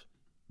of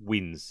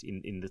wins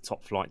in the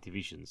top flight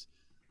divisions?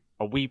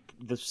 Are we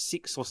the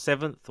 6th or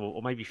 7th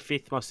or maybe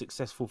 5th most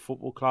successful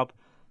football club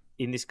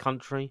in this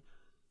country?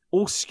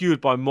 All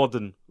skewed by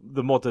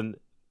the modern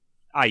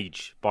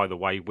age, by the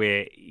way,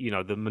 where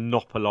the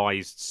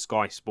monopolised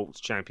Sky Sports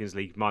Champions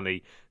League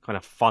money kind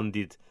of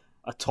funded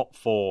a top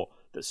 4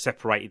 that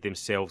separated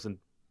themselves and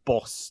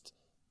bossed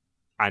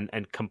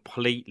and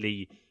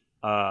completely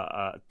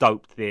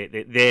doped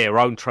their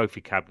own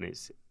trophy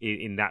cabinets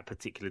in that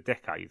particular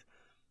decade.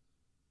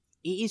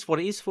 It is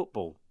what it is,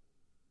 football.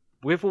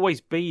 We've always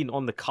been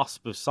on the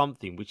cusp of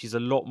something, which is a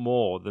lot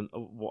more than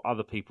what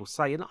other people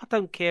say. And I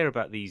don't care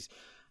about these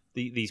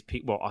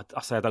people. Well,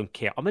 I say I don't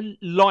care. I'm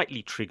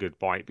lightly triggered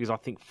by it because I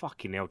think,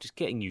 fucking hell, just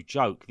getting you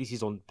joke. This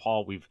is on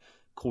par with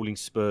calling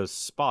Spurs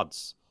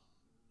spuds.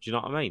 Do you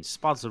know what I mean?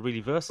 Spuds are really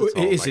versatile.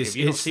 Well, it is. Have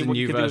you not seen what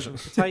you can version. do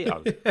with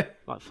potato?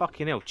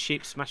 Fucking hell,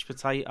 chips, mashed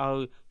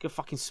potato, go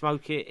fucking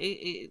smoke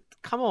it.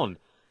 Come on.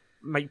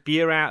 Make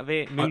beer out of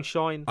it,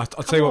 moonshine. I'll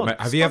tell you what, mate.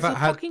 Have you ever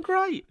had? Fucking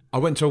great. I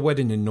went to a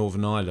wedding in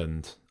Northern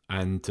Ireland,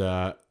 and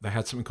they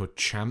had something called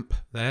champ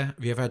there.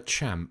 Have you ever had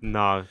champ?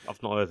 No,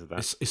 I've not heard of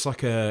that. It's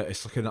like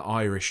an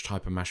Irish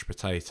type of mashed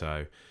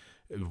potato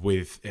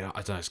with I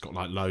don't know. It's got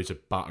loads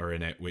of butter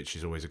in it, which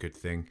is always a good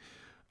thing.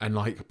 And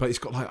but it's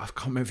got I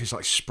can't remember if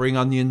it's spring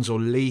onions or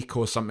leek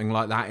or something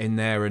like that in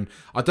there. And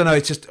I don't know.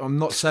 It's just I'm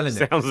not selling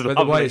it. Sounds but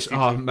the way it's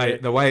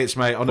the way it's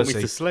made, honestly. Put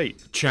me to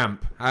sleep.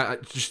 Champ.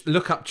 Just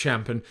look up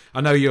champ. And I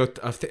know you're.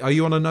 Are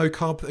you on a no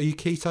carb? Are you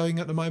ketoing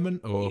at the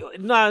moment? Or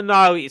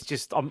no. It's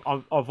just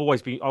I've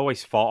always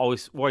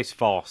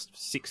fast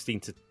 16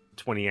 to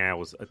 20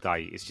 hours a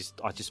day. It's just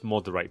I just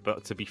moderate.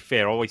 But to be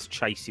fair, I always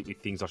chase it with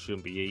things I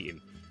shouldn't be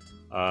eating.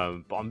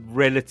 But I'm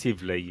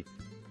relatively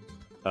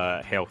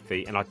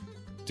healthy, and I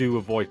do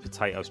avoid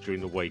potatoes during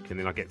the week, and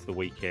then I get to the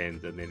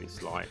weekend and then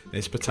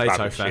it's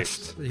potato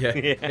fest.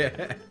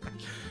 Yeah.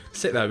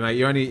 Sit there, mate.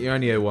 You're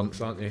only here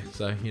once, aren't you?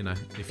 So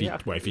if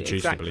you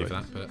choose to believe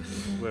that. But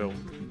well,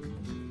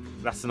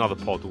 that's another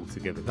pod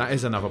altogether. That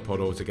is another pod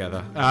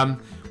altogether.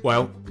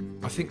 Well,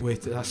 I think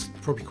that's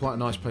probably quite a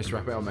nice place to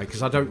wrap it up, mate,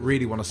 because I don't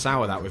really want to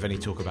sour that with any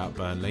talk about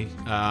Burnley.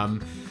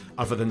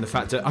 Other than the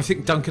fact that I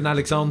think Duncan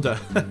Alexander,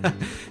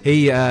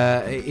 he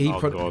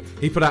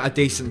put out a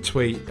decent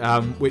tweet,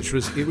 which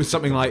was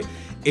something like,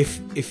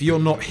 if you're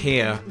not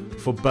here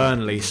for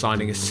Burnley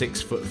signing a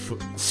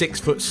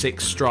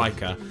 6'6"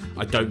 striker,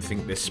 I don't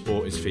think this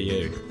sport is for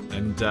you.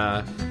 And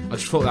I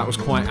just thought that was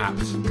quite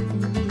apt.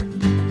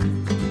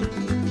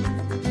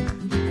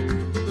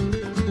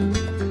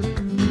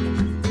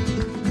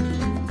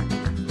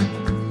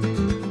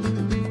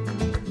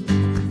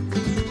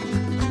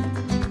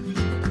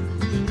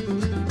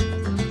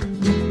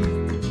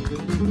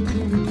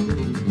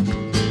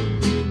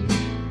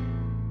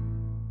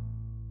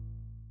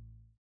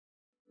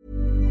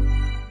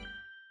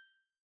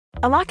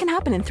 A lot can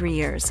happen in 3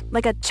 years,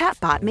 like a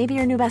chatbot may be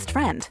your new best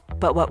friend.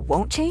 But what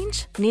won't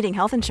change? Needing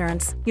health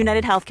insurance.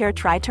 United Healthcare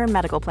Tri-Term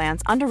Medical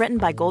Plans, underwritten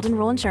by Golden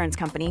Rule Insurance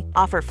Company,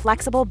 offer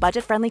flexible,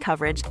 budget-friendly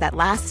coverage that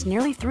lasts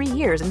nearly 3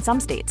 years in some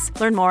states.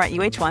 Learn more at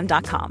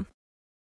uh1.com.